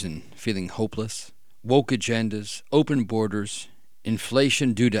news and feeling hopeless? Woke agendas, open borders,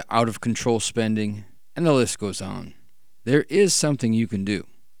 inflation due to out-of-control spending, and the list goes on. There is something you can do.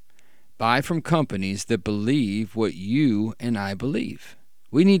 Buy from companies that believe what you and I believe.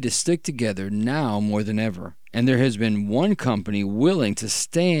 We need to stick together now more than ever, and there has been one company willing to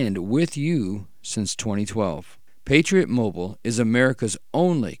stand with you since 2012. Patriot Mobile is America's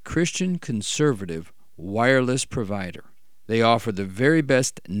only Christian conservative wireless provider. They offer the very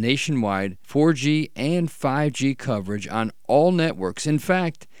best nationwide 4G and 5G coverage on all networks. In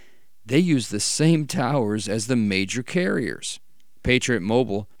fact, they use the same towers as the major carriers. Patriot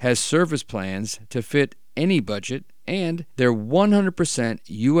Mobile has service plans to fit any budget, and their 100%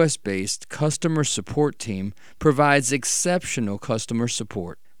 U.S.-based customer support team provides exceptional customer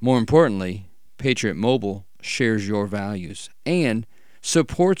support. More importantly, Patriot Mobile shares your values and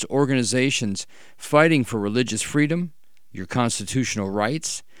supports organizations fighting for religious freedom, your constitutional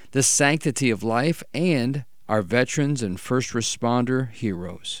rights, the sanctity of life, and our veterans and first responder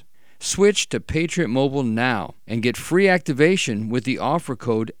heroes. Switch to Patriot Mobile now and get free activation with the offer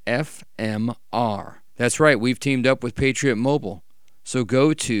code FMR. That's right, we've teamed up with Patriot Mobile. So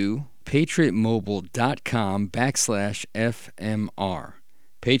go to patriotmobile.com/FMR.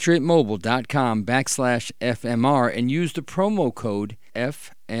 patriotmobile.com/FMR and use the promo code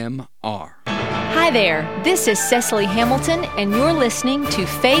FMR. Hi there, this is Cecily Hamilton, and you're listening to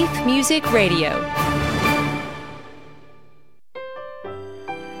Faith Music Radio.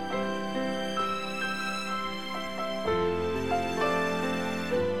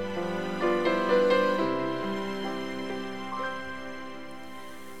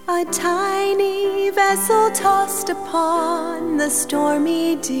 A tiny vessel tossed upon the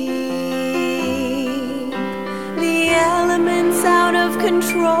stormy deep, the elements out of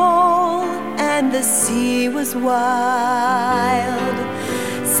control, and the sea was wild.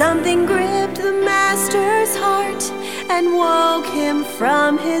 Something gripped the master's heart and woke him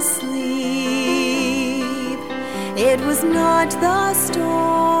from his sleep. It was not the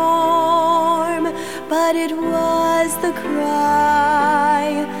storm, but it was the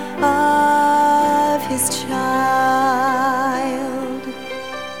cry of his child.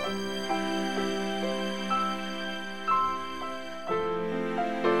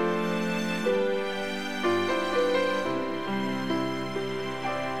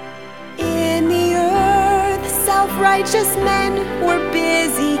 In the earth, self-righteous men were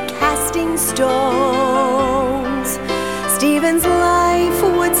busy casting stones. Stephen's life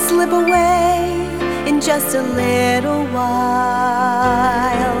would slip away in just a little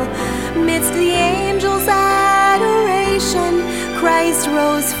while. Midst the angels' adoration, Christ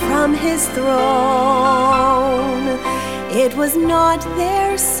rose from his throne. It was not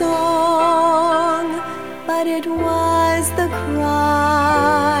their song, but it was the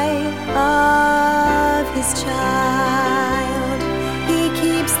cry of his child. He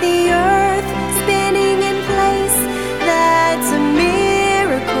keeps the earth spinning in place. That's a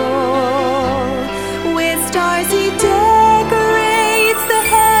miracle. With stars he decorates the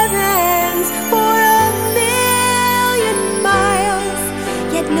heavens for 1,000,000 miles,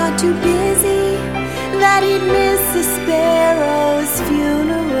 yet not too busy that he'd miss a sparrow's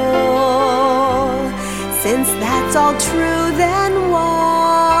funeral. Since that's all true, then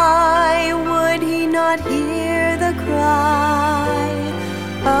why would he not hear the cry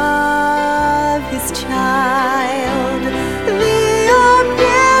of his child? The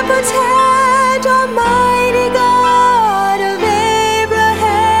omnipotent, almighty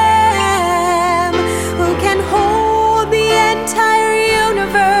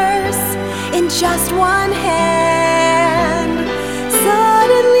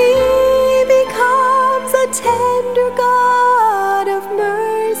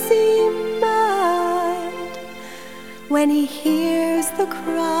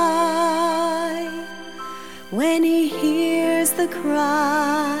the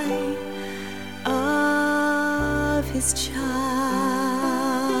cry of his child.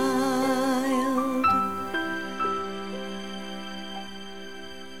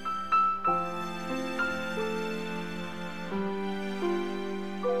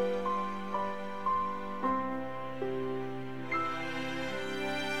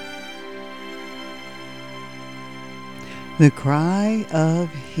 The Cry of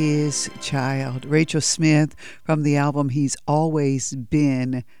His Child. Rachel Smith from the album He's Always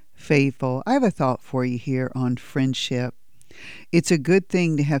Been Faithful. I have a thought for you here on friendship. It's a good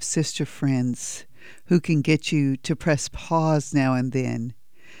thing to have sister friends who can get you to press pause now and then.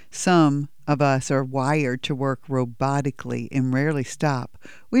 Some of us are wired to work robotically and rarely stop.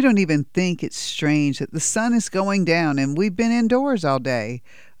 We don't even think it's strange that the sun is going down and we've been indoors all day.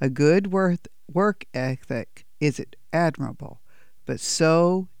 A good work ethic is admirable, but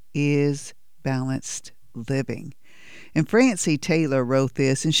so is balanced living. And Francie Taylor wrote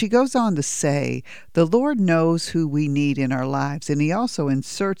this, and she goes on to say, the Lord knows who we need in our lives, and He also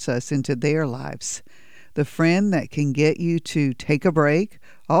inserts us into their lives. The friend that can get you to take a break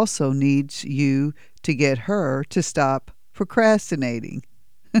also needs you to get her to stop procrastinating.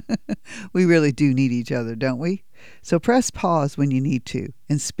 We really do need each other, don't we? So press pause when you need to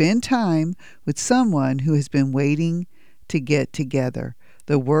and spend time with someone who has been waiting to get together.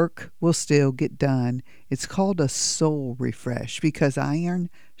 The work will still get done. It's called a soul refresh because iron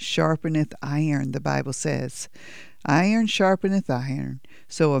sharpeneth iron, the Bible says. Iron sharpeneth iron,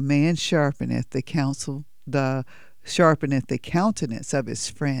 so a man sharpeneth the countenance of his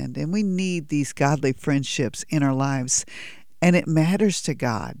friend. And we need these godly friendships in our lives. And it matters to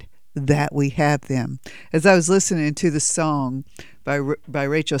God that we have them. As I was listening to the song by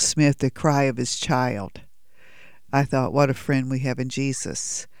Rachel Smith, The Cry of His Child, I thought, what a friend we have in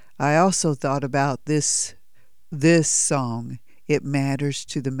Jesus. I also thought about this song, It Matters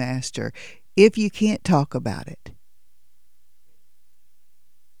to the Master. If you can't talk about it,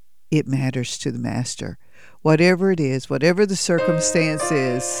 it matters to the Master. Whatever it is, whatever the circumstance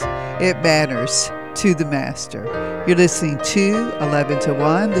is, it matters to the Master. You're listening to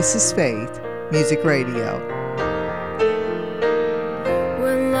 11-1. This is Faith Music Radio.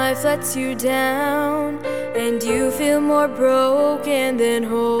 When life lets you down and you feel more broken than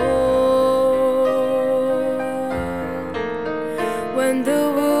whole, when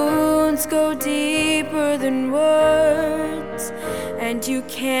the wounds go deeper than words and you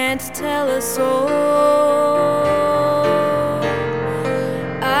can't tell a soul,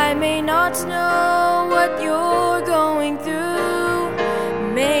 I may not know what you're going through,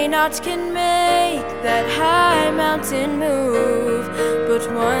 may not can make that high mountain move, but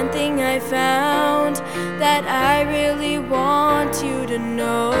one thing I found that I really want you to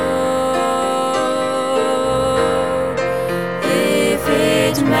know: if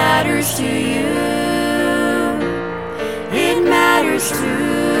it matters to you, it matters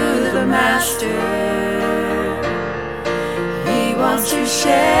to the Master. He wants to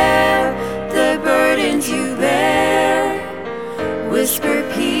share the burdens you bear, whisper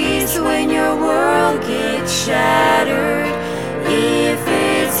peace when your world gets shattered. If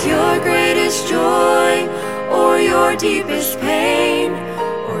it's your greatest joy or your deepest pain,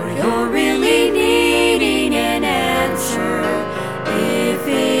 or you're really needing an answer, if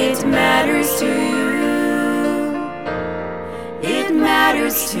it matters to you, it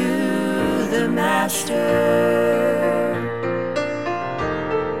matters to the Master.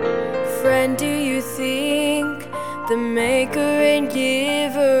 Friend, do you think the maker and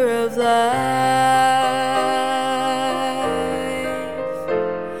giver of life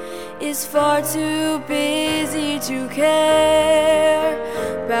is far too busy to care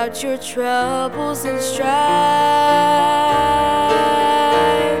about your troubles and strife?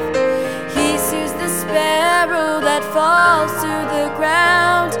 He sees the sparrow that falls to the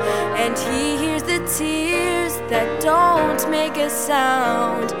ground, and he hears the tears that don't make a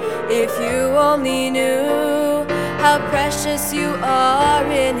sound. If you only knew how precious you are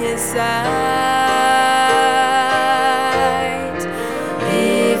in His sight.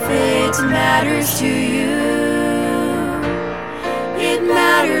 If it matters to you, it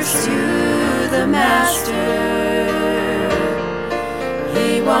matters to the Master.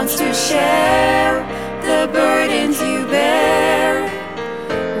 He wants to share the burdens you bear,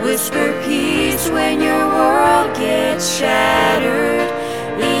 whisper peace when your world gets shattered.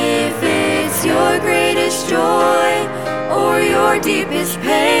 If it's your greatest joy or your deepest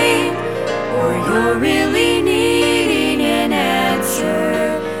pain, or you're really needing an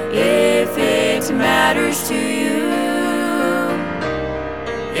answer, if it matters to you,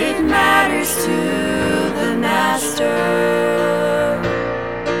 it matters to the Master.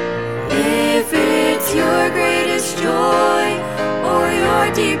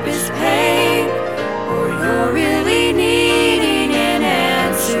 deepest pain, or you're really needing an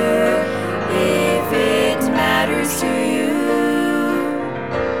answer, if it matters to you,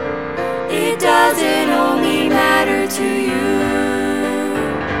 it doesn't only matter to you.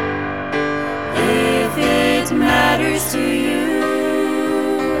 If it matters to you,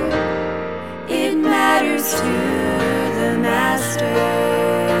 it matters to the Master.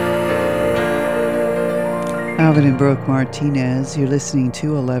 Alvin and Brooke Martinez, you're listening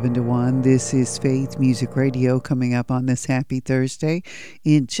to 11-1. This is Faith Music Radio, coming up on this happy Thursday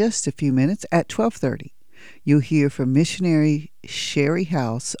in just a few minutes at 12:30. You'll hear from missionary Sherry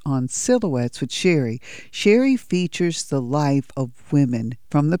House on Silhouettes with Sherry. Sherry features the life of women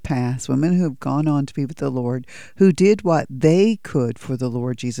from the past, women who have gone on to be with the Lord, who did what they could for the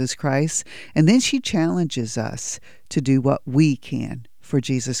Lord Jesus Christ, and then she challenges us to do what we can for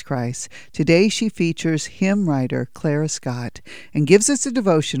Jesus Christ. Today she features hymn writer Clara Scott and gives us a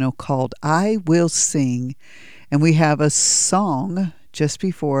devotional called I Will Sing. And we have a song just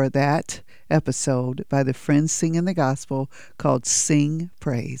before that episode by the Friends Singing the Gospel called Sing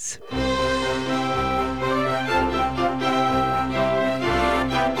Praise.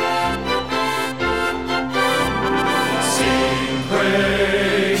 Sing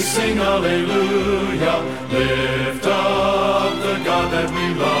praise, sing hallelujah, lift up the God that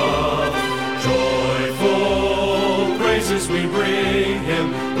we love. Joyful praises we bring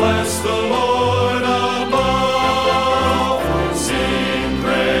him, bless the Lord above. Sing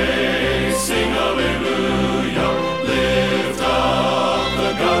praise, sing hallelujah, lift up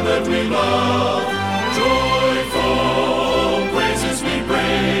the God that we love. Joyful praises we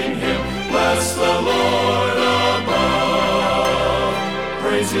bring him, bless the Lord above.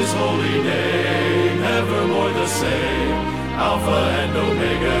 Praise his holy name, evermore the same. Alpha and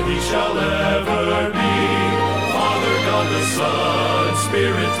Omega, he shall ever be. Father, God the Son,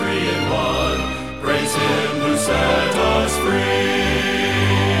 Spirit, three in one. Praise him who set us free.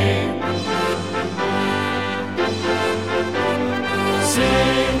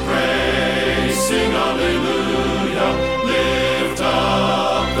 Sing praise, sing hallelujah, lift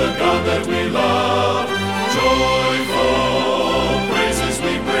up the God that we love. Joyful praises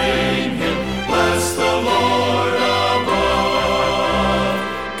we bring him, bless the Lord above.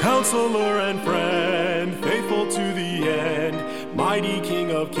 Counselor and friend, faithful to the end, mighty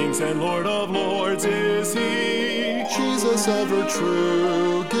King of kings and Lord of lords is he. Jesus ever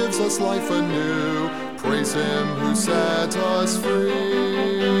true, gives us life anew. Praise him who set us free.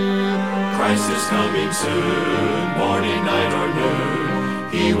 Christ is coming soon, morning, night, or noon.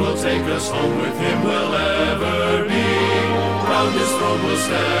 He will take us home, with him we'll ever be. Round his throne we'll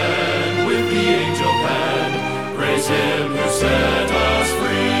stand, with the angel band. Praise him who set us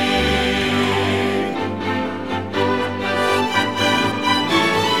free.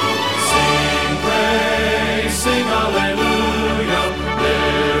 Sing praise, sing hallelujah,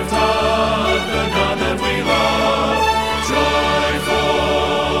 lift up the God that we love. Joyful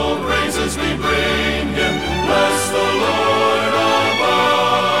praises we bring him, bless the Lord above.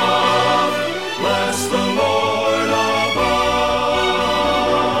 Bless the Lord above.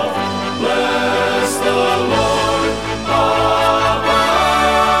 Bless the Lord above.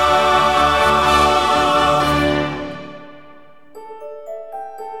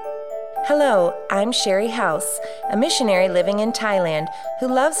 Hello, I'm Sherry House, a missionary living in Thailand who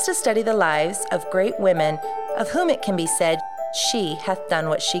loves to study the lives of great women, of whom it can be said, she hath done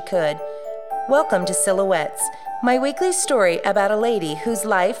what she could. Welcome to Silhouettes, my weekly story about a lady whose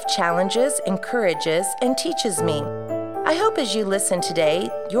life challenges, encourages, and teaches me. I hope as you listen today,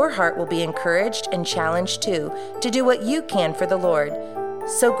 your heart will be encouraged and challenged too to do what you can for the Lord.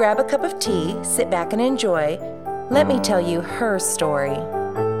 So grab a cup of tea, sit back and enjoy. Let me tell you her story.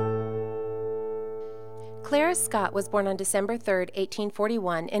 Clara Scott was born on December 3,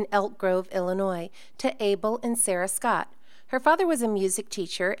 1841 in Elk Grove, Illinois, to Abel and Sarah Scott. Her father was a music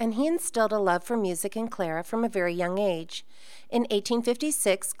teacher, and he instilled a love for music in Clara from a very young age. In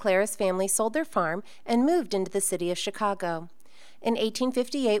 1856, Clara's family sold their farm and moved into the city of Chicago. In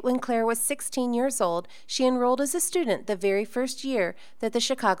 1858, when Clara was 16 years old, she enrolled as a student the very first year that the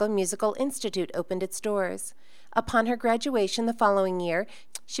Chicago Musical Institute opened its doors. Upon her graduation the following year,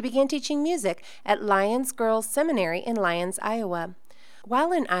 she began teaching music at Lyons Girls Seminary in Lyons, Iowa.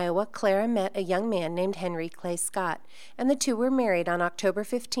 While in Iowa, Clara met a young man named Henry Clay Scott, and the two were married on October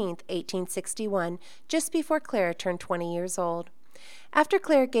 15, 1861, just before Clara turned 20 years old. After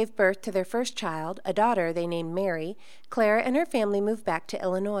Clara gave birth to their first child, a daughter they named Mary, Clara and her family moved back to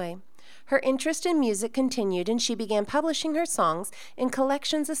Illinois. Her interest in music continued, and she began publishing her songs in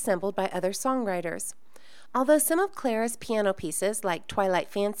collections assembled by other songwriters. Although some of Clara's piano pieces, like Twilight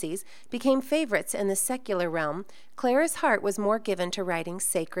Fancies, became favorites in the secular realm, Clara's heart was more given to writing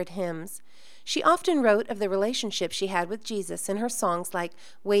sacred hymns. She often wrote of the relationship she had with Jesus in her songs like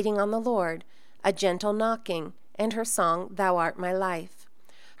Waiting on the Lord, A Gentle Knocking, and her song Thou Art My Life.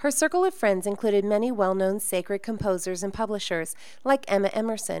 Her circle of friends included many well-known sacred composers and publishers like Emma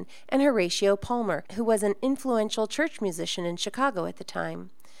Emerson and Horatio Palmer, who was an influential church musician in Chicago at the time.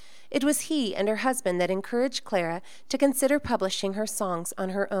 It was he and her husband that encouraged Clara to consider publishing her songs on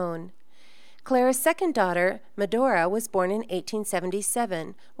her own. Clara's second daughter, Medora, was born in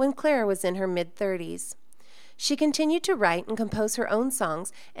 1877, when Clara was in her mid-30s. She continued to write and compose her own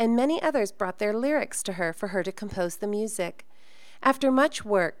songs, and many others brought their lyrics to her for her to compose the music. After much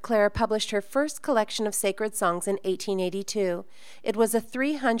work, Clara published her first collection of sacred songs in 1882. It was a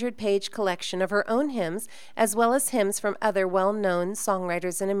 300-page collection of her own hymns, as well as hymns from other well-known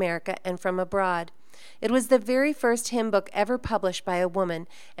songwriters in America and from abroad. It was the very first hymn book ever published by a woman,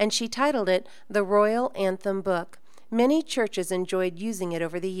 and she titled it The Royal Anthem Book. Many churches enjoyed using it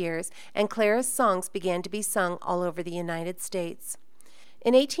over the years, and Clara's songs began to be sung all over the United States.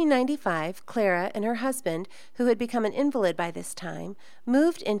 In 1895, Clara and her husband, who had become an invalid by this time,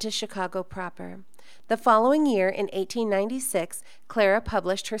 moved into Chicago proper. The following year, in 1896, Clara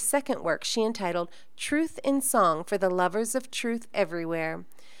published her second work she entitled Truth in Song for the Lovers of Truth Everywhere.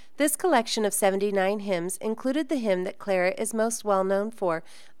 This collection of 79 hymns included the hymn that Clara is most well known for,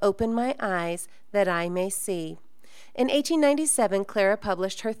 Open My Eyes That I May See. In 1897, Clara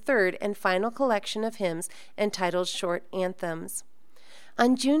published her third and final collection of hymns entitled Short Anthems.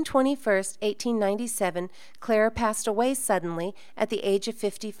 On June 21, 1897, Clara passed away suddenly at the age of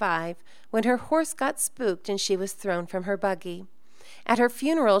 55 when her horse got spooked and she was thrown from her buggy. At her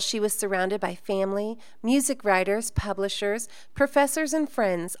funeral, she was surrounded by family, music writers, publishers, professors, and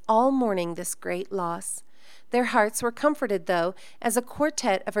friends, all mourning this great loss. Their hearts were comforted, though, as a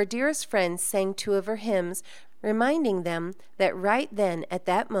quartet of her dearest friends sang two of her hymns, reminding them that right then, at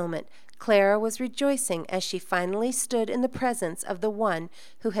that moment, Clara was rejoicing as she finally stood in the presence of the one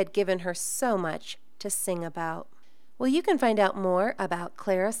who had given her so much to sing about. Well, you can find out more about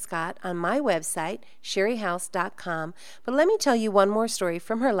Clara Scott on my website, sherryhouse.com, but let me tell you one more story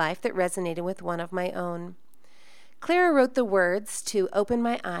from her life that resonated with one of my own. Clara wrote the words to Open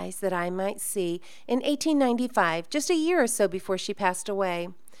My Eyes That I Might See in 1895, just a year or so before she passed away.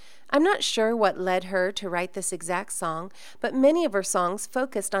 I'm not sure what led her to write this exact song, but many of her songs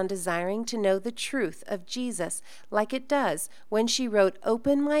focused on desiring to know the truth of Jesus, like it does when she wrote,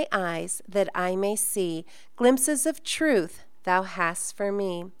 Open my eyes that I may see, glimpses of truth thou hast for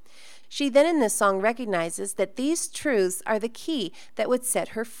me. She then in this song recognizes that these truths are the key that would set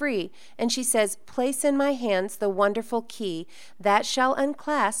her free, and she says, Place in my hands the wonderful key that shall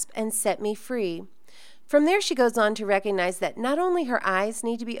unclasp and set me free. From there, she goes on to recognize that not only her eyes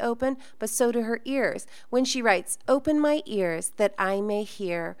need to be open, but so do her ears, when she writes, Open my ears that I may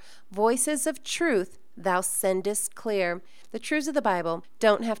hear, voices of truth thou sendest clear. The truths of the Bible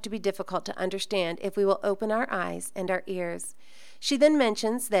don't have to be difficult to understand if we will open our eyes and our ears. She then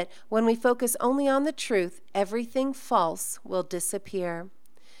mentions that when we focus only on the truth, everything false will disappear.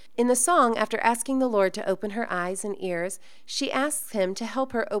 In the song, after asking the Lord to open her eyes and ears, she asks him to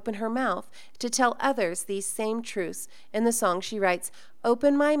help her open her mouth to tell others these same truths. In the song, she writes,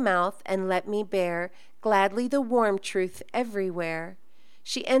 Open my mouth and let me bear gladly the warm truth everywhere.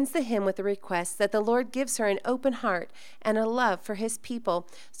 She ends the hymn with a request that the Lord gives her an open heart and a love for his people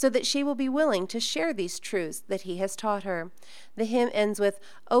so that she will be willing to share these truths that he has taught her. The hymn ends with,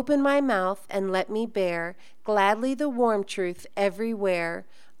 Open my mouth and let me bear gladly the warm truth everywhere.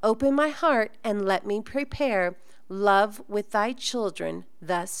 Open my heart and let me prepare love with thy children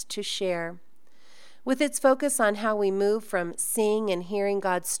thus to share. With its focus on how we move from seeing and hearing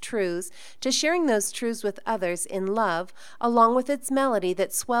God's truths to sharing those truths with others in love, along with its melody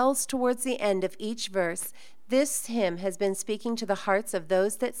that swells towards the end of each verse, this hymn has been speaking to the hearts of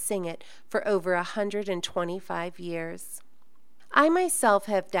those that sing it for over 125 years. I myself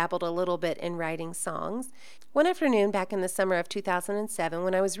have dabbled a little bit in writing songs. One afternoon back in the summer of 2007,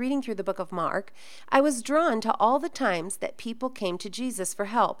 when I was reading through the book of Mark, I was drawn to all the times that people came to Jesus for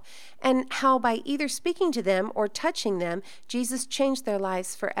help, and how by either speaking to them or touching them, Jesus changed their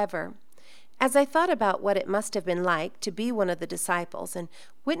lives forever. As I thought about what it must have been like to be one of the disciples and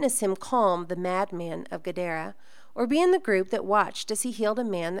witness him calm the madman of Gadara, or be in the group that watched as he healed a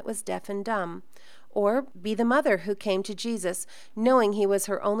man that was deaf and dumb, or be the mother who came to Jesus knowing he was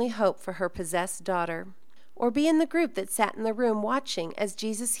her only hope for her possessed daughter, or be in the group that sat in the room watching as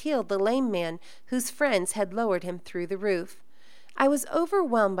Jesus healed the lame man whose friends had lowered him through the roof. I was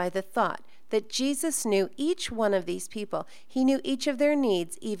overwhelmed by the thought that Jesus knew each one of these people. He knew each of their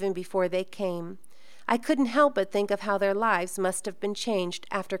needs even before they came. I couldn't help but think of how their lives must have been changed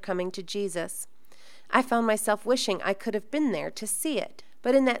after coming to Jesus. I found myself wishing I could have been there to see it.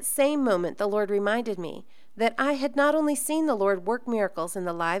 But in that same moment, the Lord reminded me that I had not only seen the Lord work miracles in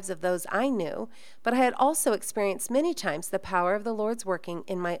the lives of those I knew, but I had also experienced many times the power of the Lord's working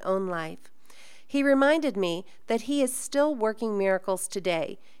in my own life. He reminded me that He is still working miracles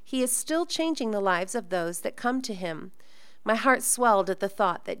today. He is still changing the lives of those that come to Him. My heart swelled at the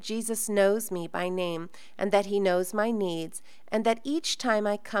thought that Jesus knows me by name and that He knows my needs, and that each time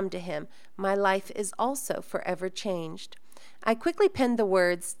I come to Him, my life is also forever changed. I quickly penned the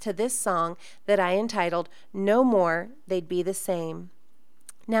words to this song that I entitled, "No More, They'd Be the Same."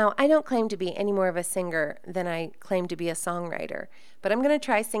 Now, I don't claim to be any more of a singer than I claim to be a songwriter, but I'm going to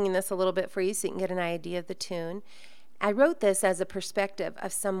try singing this a little bit for you so you can get an idea of the tune. I wrote this as a perspective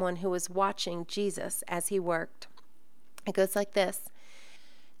of someone who was watching Jesus as He worked. It goes like this.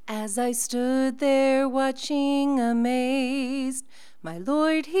 As I stood there watching amazed, my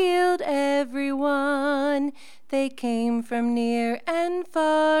Lord healed everyone. They came from near and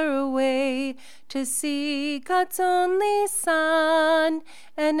far away to see God's only Son.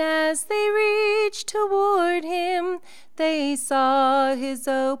 And as they reached toward Him, they saw His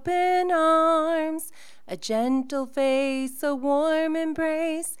open arms, a gentle face, a warm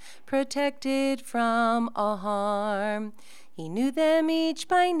embrace, protected from all harm. He knew them each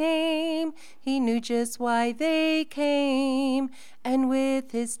by name, He knew just why they came, and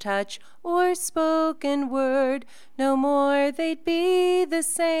with His touch or spoken word, no more they'd be the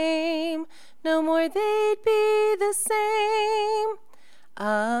same, no more they'd be the same.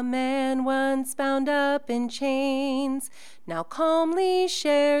 A man once bound up in chains, now calmly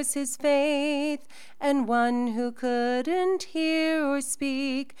shares his faith, and one who couldn't hear or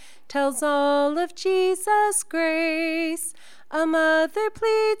speak tells all of Jesus' grace. A mother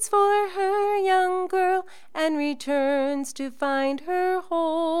pleads for her young girl and returns to find her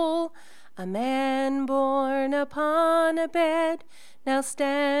whole. A man born upon a bed now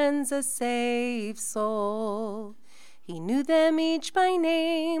stands a saved soul. He knew them each by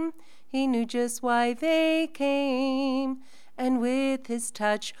name, He knew just why they came, and with His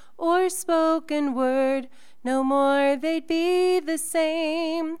touch or spoken word, no more they'd be the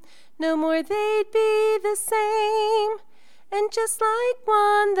same, no more they'd be the same. And just like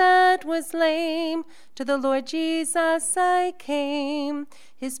one that was lame, to the Lord Jesus I came.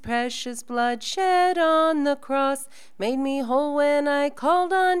 His precious blood shed on the cross made me whole when I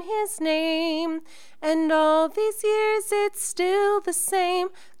called on His name. And all these years it's still the same.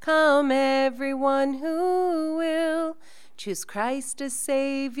 Come everyone who will. Choose Christ as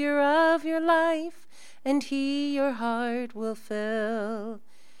Savior of your life, and He your heart will fill.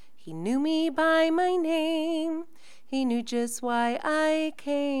 He knew me by my name. He knew just why I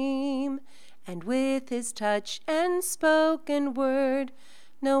came, and with His touch and spoken word,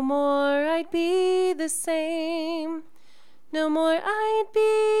 no more I'd be the same, no more I'd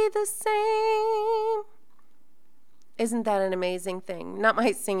be the same. Isn't that an amazing thing? Not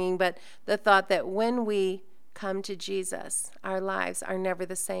my singing, but the thought that when we come to Jesus, our lives are never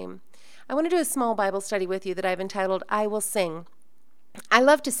the same. I want to do a small Bible study with you that I've entitled, I Will Sing. I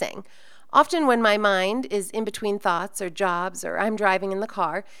love to sing. Often when my mind is in between thoughts or jobs or I'm driving in the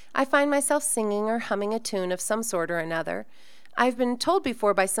car, I find myself singing or humming a tune of some sort or another. I've been told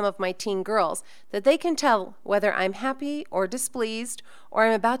before by some of my teen girls that they can tell whether I'm happy or displeased or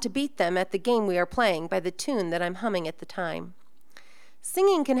I'm about to beat them at the game we are playing by the tune that I'm humming at the time.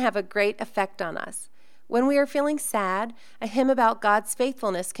 Singing can have a great effect on us. When we are feeling sad, a hymn about God's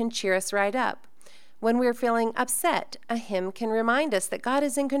faithfulness can cheer us right up. When we're feeling upset, a hymn can remind us that God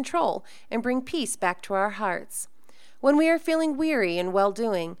is in control and bring peace back to our hearts. When we are feeling weary and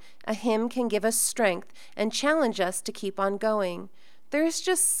well-doing, a hymn can give us strength and challenge us to keep on going. There is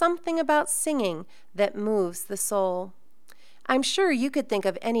just something about singing that moves the soul. I'm sure you could think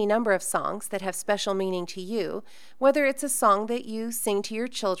of any number of songs that have special meaning to you, whether it's a song that you sing to your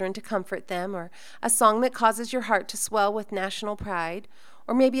children to comfort them, or a song that causes your heart to swell with national pride,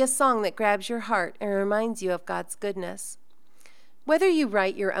 or maybe a song that grabs your heart and reminds you of God's goodness. Whether you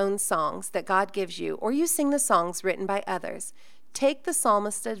write your own songs that God gives you or you sing the songs written by others, take the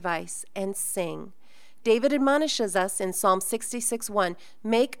psalmist's advice and sing. David admonishes us in Psalm 66:1,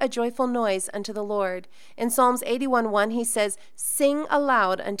 make a joyful noise unto the Lord. In Psalms 81:1, he says, sing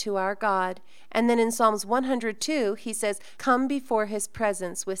aloud unto our God. And then in Psalms 102, he says, come before His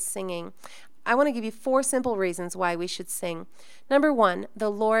presence with singing. I want to give you 4 simple reasons why we should sing. Number 1, the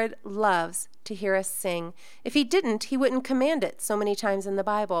Lord loves to hear us sing. If he didn't, he wouldn't command it so many times in the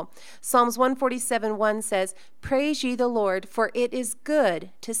Bible. Psalms 147:1 says, "Praise ye the Lord, for it is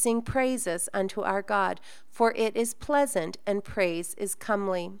good to sing praises unto our God, for it is pleasant, and praise is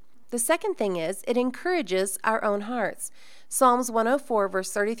comely." The second thing is, it encourages our own hearts. Psalms 104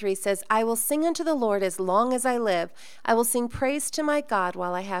 verse 33 says, "I will sing unto the Lord as long as I live. I will sing praise to my God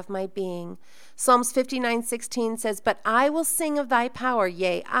while I have my being." Psalms 59:16 says, "But I will sing of thy power,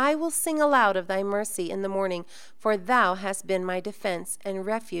 yea, I will sing aloud of thy mercy in the morning, for thou hast been my defense and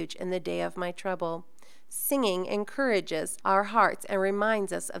refuge in the day of my trouble." Singing encourages our hearts and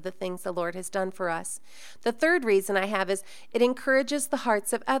reminds us of the things the Lord has done for us. The third reason I have is it encourages the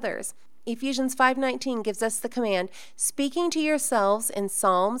hearts of others. Ephesians 5:19 gives us the command, "Speaking to yourselves in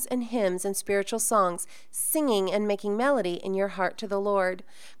psalms and hymns and spiritual songs, singing and making melody in your heart to the Lord."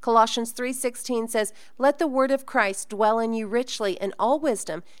 Colossians 3:16 says, "Let the word of Christ dwell in you richly in all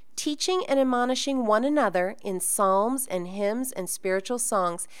wisdom, teaching and admonishing one another in psalms and hymns and spiritual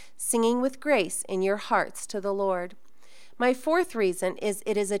songs, singing with grace in your hearts to the Lord." My fourth reason is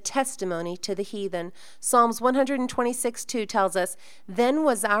it is a testimony to the heathen. Psalms 126:2 tells us, "Then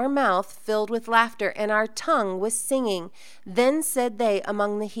was our mouth filled with laughter, and our tongue with singing. Then said they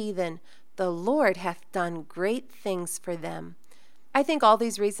among the heathen, The Lord hath done great things for them." I think all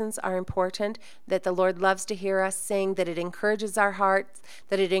these reasons are important, that the Lord loves to hear us sing, that it encourages our hearts,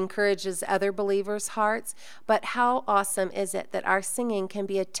 that it encourages other believers' hearts. But how awesome is it that our singing can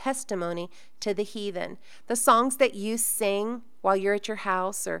be a testimony to the heathen? The songs that you sing while you're at your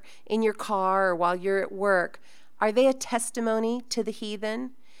house or in your car or while you're at work, are they a testimony to the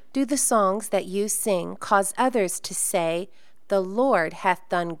heathen? Do the songs that you sing cause others to say, "The Lord hath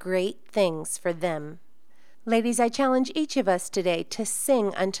done great things for them"? Ladies, I challenge each of us today to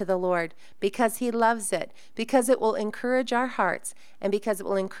sing unto the Lord because he loves it, because it will encourage our hearts, and because it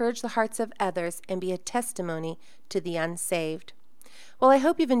will encourage the hearts of others and be a testimony to the unsaved. Well, I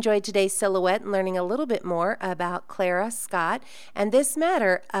hope you've enjoyed today's silhouette and learning a little bit more about Clara Scott and this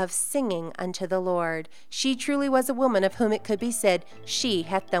matter of singing unto the Lord. She truly was a woman of whom it could be said, "She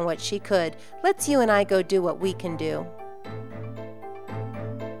hath done what she could." Let's you and I go do what we can do.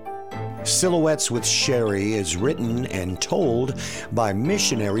 Silhouettes with Sherry is written and told by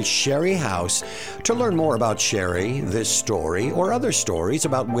missionary Sherry House. To learn more about Sherry, this story, or other stories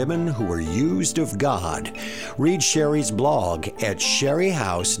about women who were used of God, read Sherry's blog at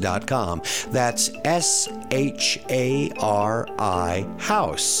sherryhouse.com. That's SHARI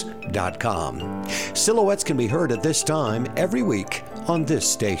house.com. Silhouettes can be heard at this time every week on this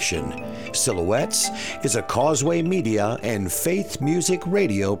station. Silhouettes is a Causeway Media and Faith Music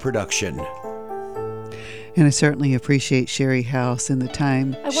Radio production. And I certainly appreciate Sherry House and the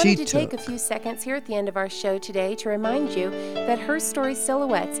time I wanted to take a few seconds here at the end of our show today to remind you that her story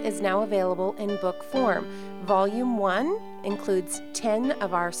Silhouettes is now available in book form. Volume 1 includes 10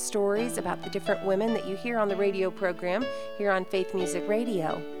 of our stories about the different women that you hear on the radio program here on Faith Music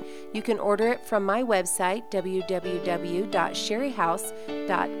Radio. You can order it from my website,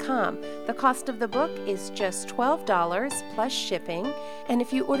 www.sherryhouse.com. The cost of the book is just $12 plus shipping, and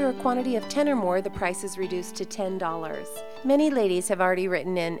if you order a quantity of 10 or more, the price is reduced to $10. Many ladies have already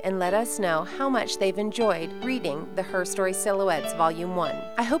written in and let us know how much they've enjoyed reading the Her Story Silhouettes Volume 1.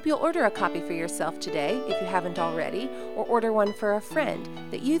 I hope you'll order a copy for yourself today if you haven't already, or order one for a friend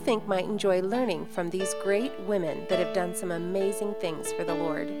that you think might enjoy learning from these great women that have done some amazing things for the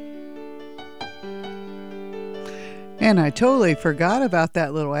Lord. And I totally forgot about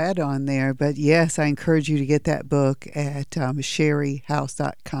that little add-on there. But yes, I encourage you to get that book at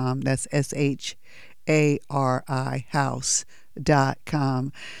sherryhouse.com. That's SHARI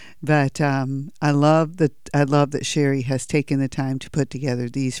house.com. But I love that Sherry has taken the time to put together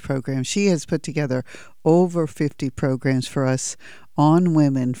these programs. She has put together over 50 programs for us on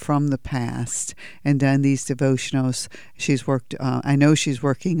women from the past and done these devotionals. She's worked, I know she's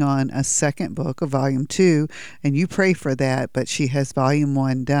working on a second book, a volume 2, and you pray for that, but she has volume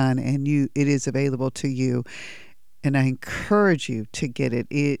 1 done, and it is available to you. And I encourage you to get it.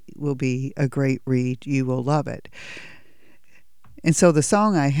 It will be a great read. You will love it. And so the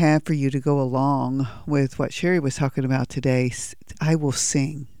song I have for you to go along with what Sherry was talking about today, I Will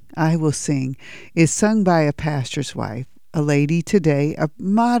Sing, is sung by a pastor's wife, a lady today, a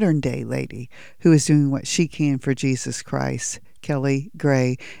modern day lady who is doing what she can for Jesus Christ, Kelly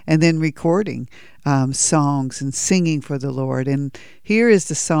Gray, and then recording songs and singing for the Lord. And here is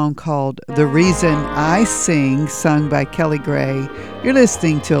the song called The Reason I Sing, sung by Kelly Gray. You're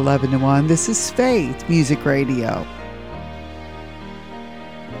listening to 11-to-1. This is Faith Music Radio.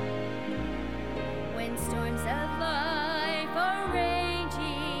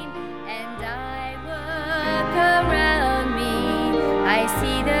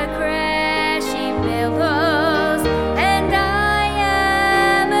 see the crashing billows, and I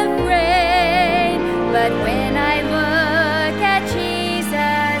am afraid. But when I look at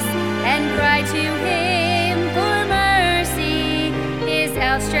Jesus and cry to him for mercy, his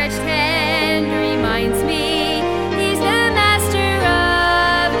outstretched hand reminds me he's the master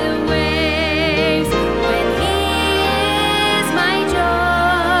of the waves. When he is my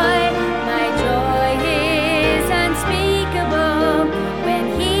joy is unspeakable. When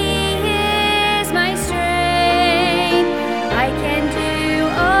he is my strength, I can do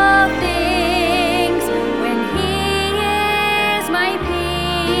all things. When he is my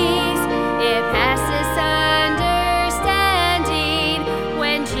peace, it passes understanding.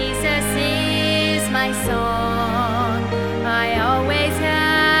 When Jesus is my song, I always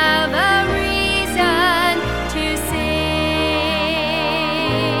have a reason to sing.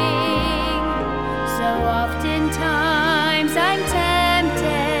 So oftentimes I'm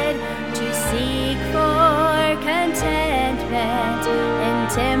tempted to seek for contentment in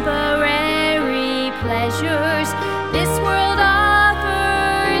temporary pleasures this world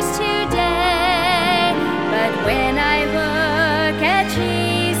offers today. But when I look at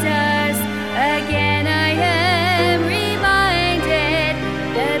Jesus, again I am reminded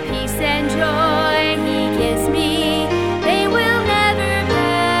the peace and joy he gives me, they will never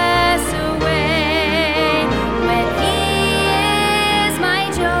pass away. When he is my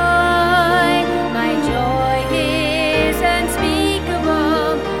joy is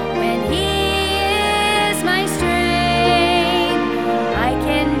unspeakable. When he is my strength, I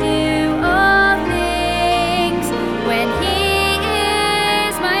can do all things. When he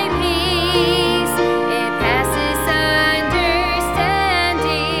is my peace, it passes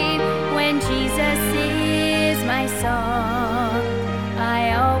understanding. When Jesus is my song,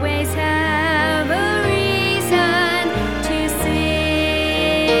 I always have a reason to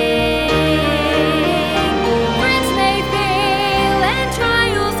sing. Friends may fail and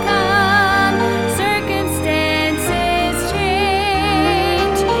trials come, circumstances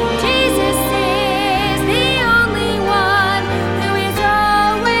change. Jesus is the only one who is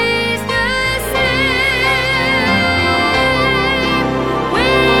always the same.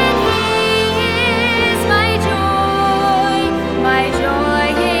 When he is my joy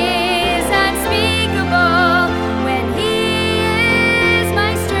is unspeakable. When he is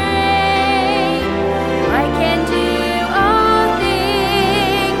my strength, I can do all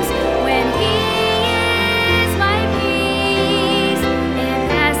things. When he is my peace, it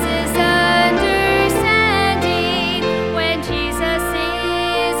passes understanding. When Jesus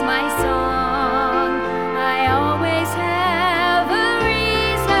is my song, I always have a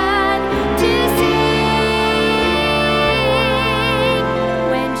reason to sing.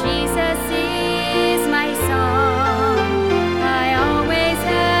 When Jesus is my song, I always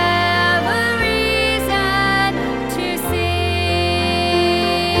have a reason to sing.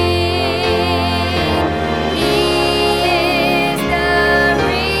 He is the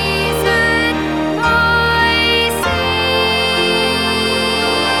reason I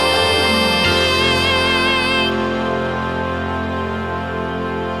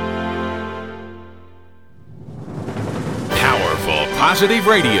Powerful, positive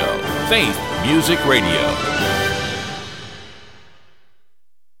radio. Faith Music Radio.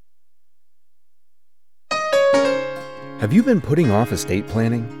 Have you been putting off estate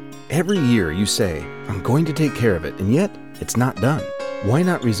planning? Every year you say, I'm going to take care of it, and yet it's not done. Why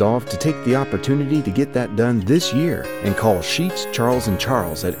not resolve to take the opportunity to get that done this year and call Sheets, Charles &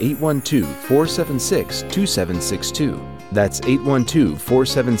 Charles at 812-476-2762. That's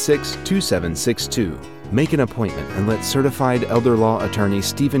 812-476-2762. Make an appointment and let certified elder law attorney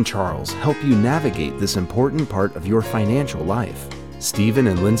Stephen Charles help you navigate this important part of your financial life. Stephen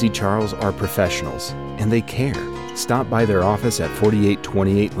and Lindsay Charles are professionals, and they care. Stop by their office at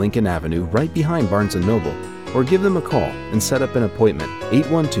 4828 Lincoln Avenue, right behind Barnes & Noble, or give them a call and set up an appointment,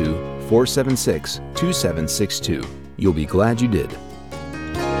 812-476-2762. You'll be glad you did.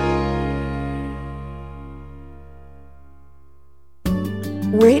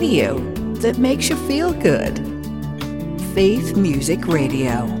 Radio that makes you feel good. Faith Music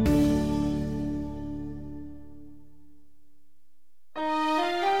Radio.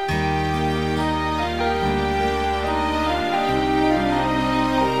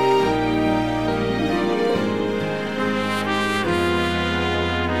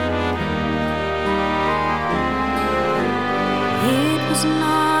 It was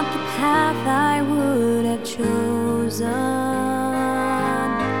not the path I would have chosen.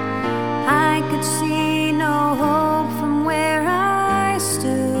 I could see no hope from where I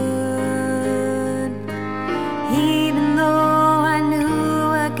stood. Even though I knew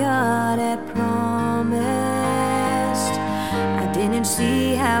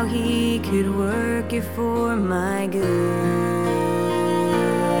how he could work it for my good.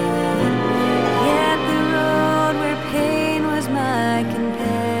 Yet the road where pain was my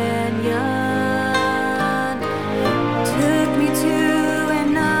companion took me to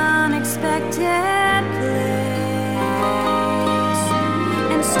an unexpected place,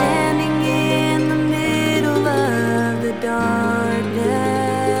 and standing in the middle of the darkness,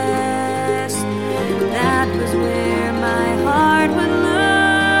 that was where my heart would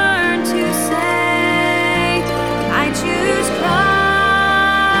learn to say, I choose Christ.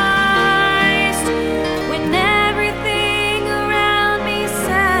 When everything around me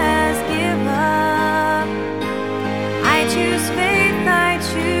says give up, I choose faith, I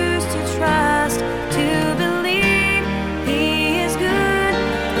choose to trust, to believe he is good.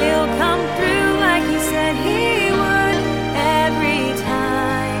 He'll come through like he said he would every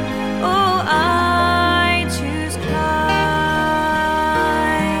time. Oh, I choose Christ.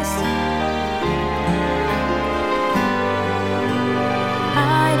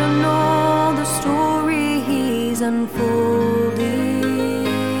 I don't know the story he's unfolding,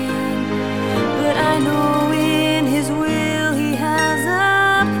 but I know in his will he has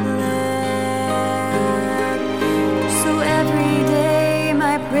a plan. So every day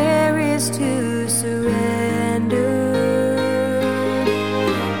my prayer is to surrender,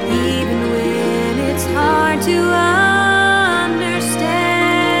 even when it's hard to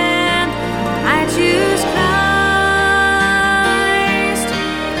understand. I choose Christ.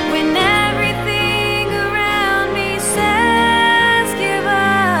 When everything around me says give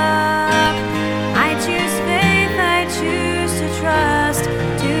up, I choose faith, I choose to trust,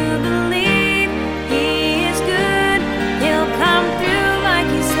 to believe he is good. He'll come through like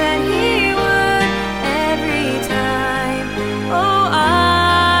he said he would every time. Oh,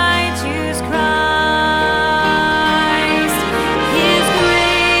 I choose Christ. His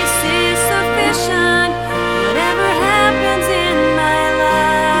grace is sufficient. Whatever happens in my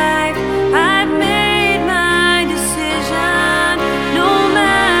life, I've made my decision, no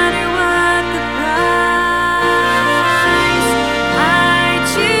matter what the price. I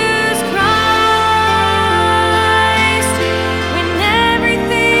choose Christ. When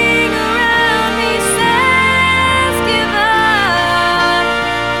everything around me says give up,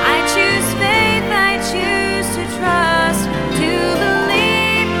 I choose faith, I choose to trust, to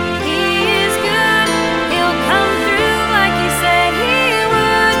believe he is good. He'll come through like he said he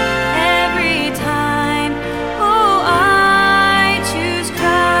would every time. Oh, I choose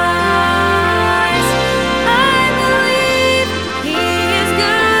Christ. I believe he is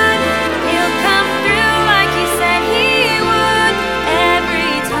good. He'll come through like he said he would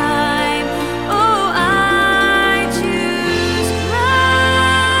every time. Oh, I choose Christ.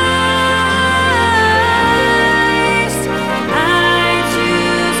 I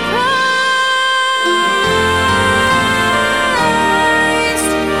choose Christ.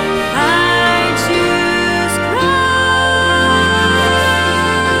 I choose Christ.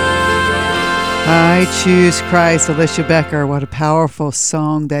 I Choose Christ, Alicia Becker. What a powerful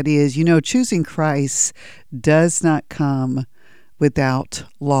song that is. You know, choosing Christ does not come without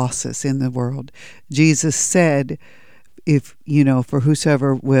losses in the world. Jesus said, for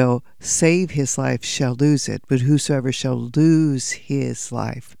whosoever will save his life shall lose it, but whosoever shall lose his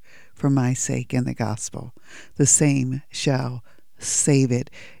life for my sake and the gospel, the same shall save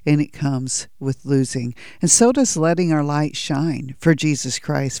it. And it comes with losing. And so does letting our light shine for Jesus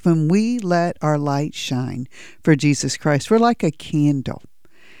Christ. When we let our light shine for Jesus Christ, we're like a candle.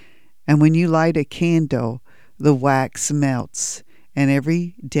 And when you light a candle, the wax melts, and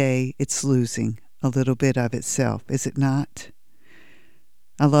every day it's losing a little bit of itself, is it not?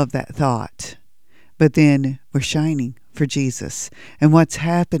 I love that thought. But then we're shining for Jesus. And what's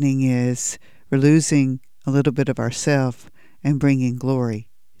happening is we're losing a little bit of ourselves and bringing glory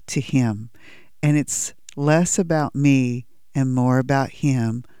to him. And it's less about me and more about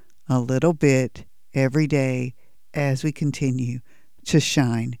him a little bit every day as we continue to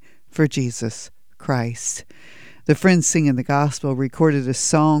shine for Jesus Christ. The Friends Singing the Gospel recorded a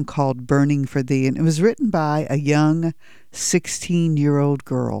song called Burning for Thee, and it was written by a young 16-year-old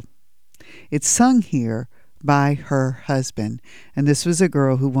girl. It's sung here by her husband, and this was a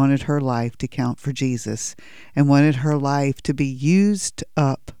girl who wanted her life to count for Jesus and wanted her life to be used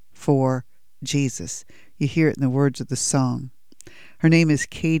up for Jesus. You hear it in the words of the song. Her name is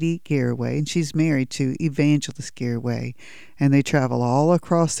Katie Garraway, and she's married to Evangelist Garraway, and they travel all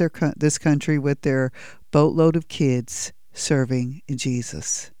across this country with their boatload of kids serving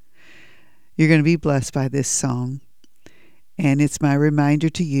Jesus. You're going to be blessed by this song, and it's my reminder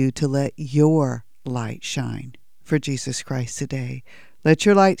to you to let your light shine for Jesus Christ today. Let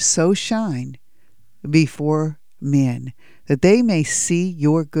your light so shine before men that they may see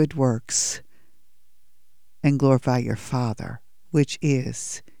your good works and glorify your Father, which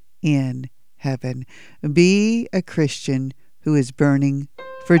is in heaven. Be a Christian who is burning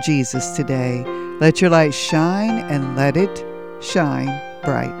for Jesus today. Let your light shine and let it shine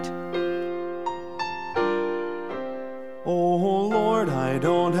bright. Oh Lord, I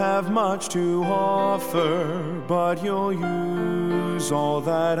don't have much to offer, but you'll use all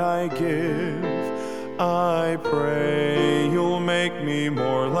that I give. I pray you'll make me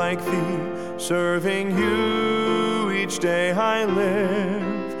more like thee, serving you each day I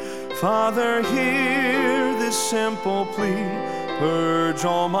live. Father, hear this simple plea. Purge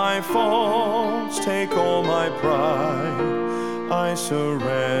all my faults, take all my pride. I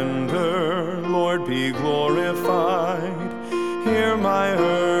surrender, Lord, be glorified. Hear my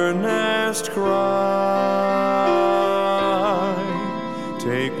earnest cry.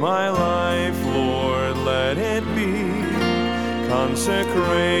 Take my life, Lord, let it be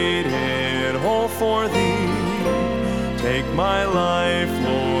consecrated all for thee. Take my life,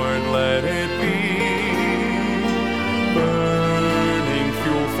 Lord, let it be burning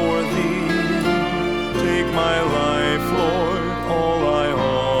fuel for thee. Take my life, Lord, all I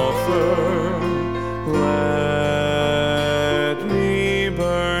offer. Let me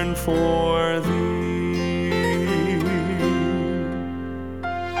burn for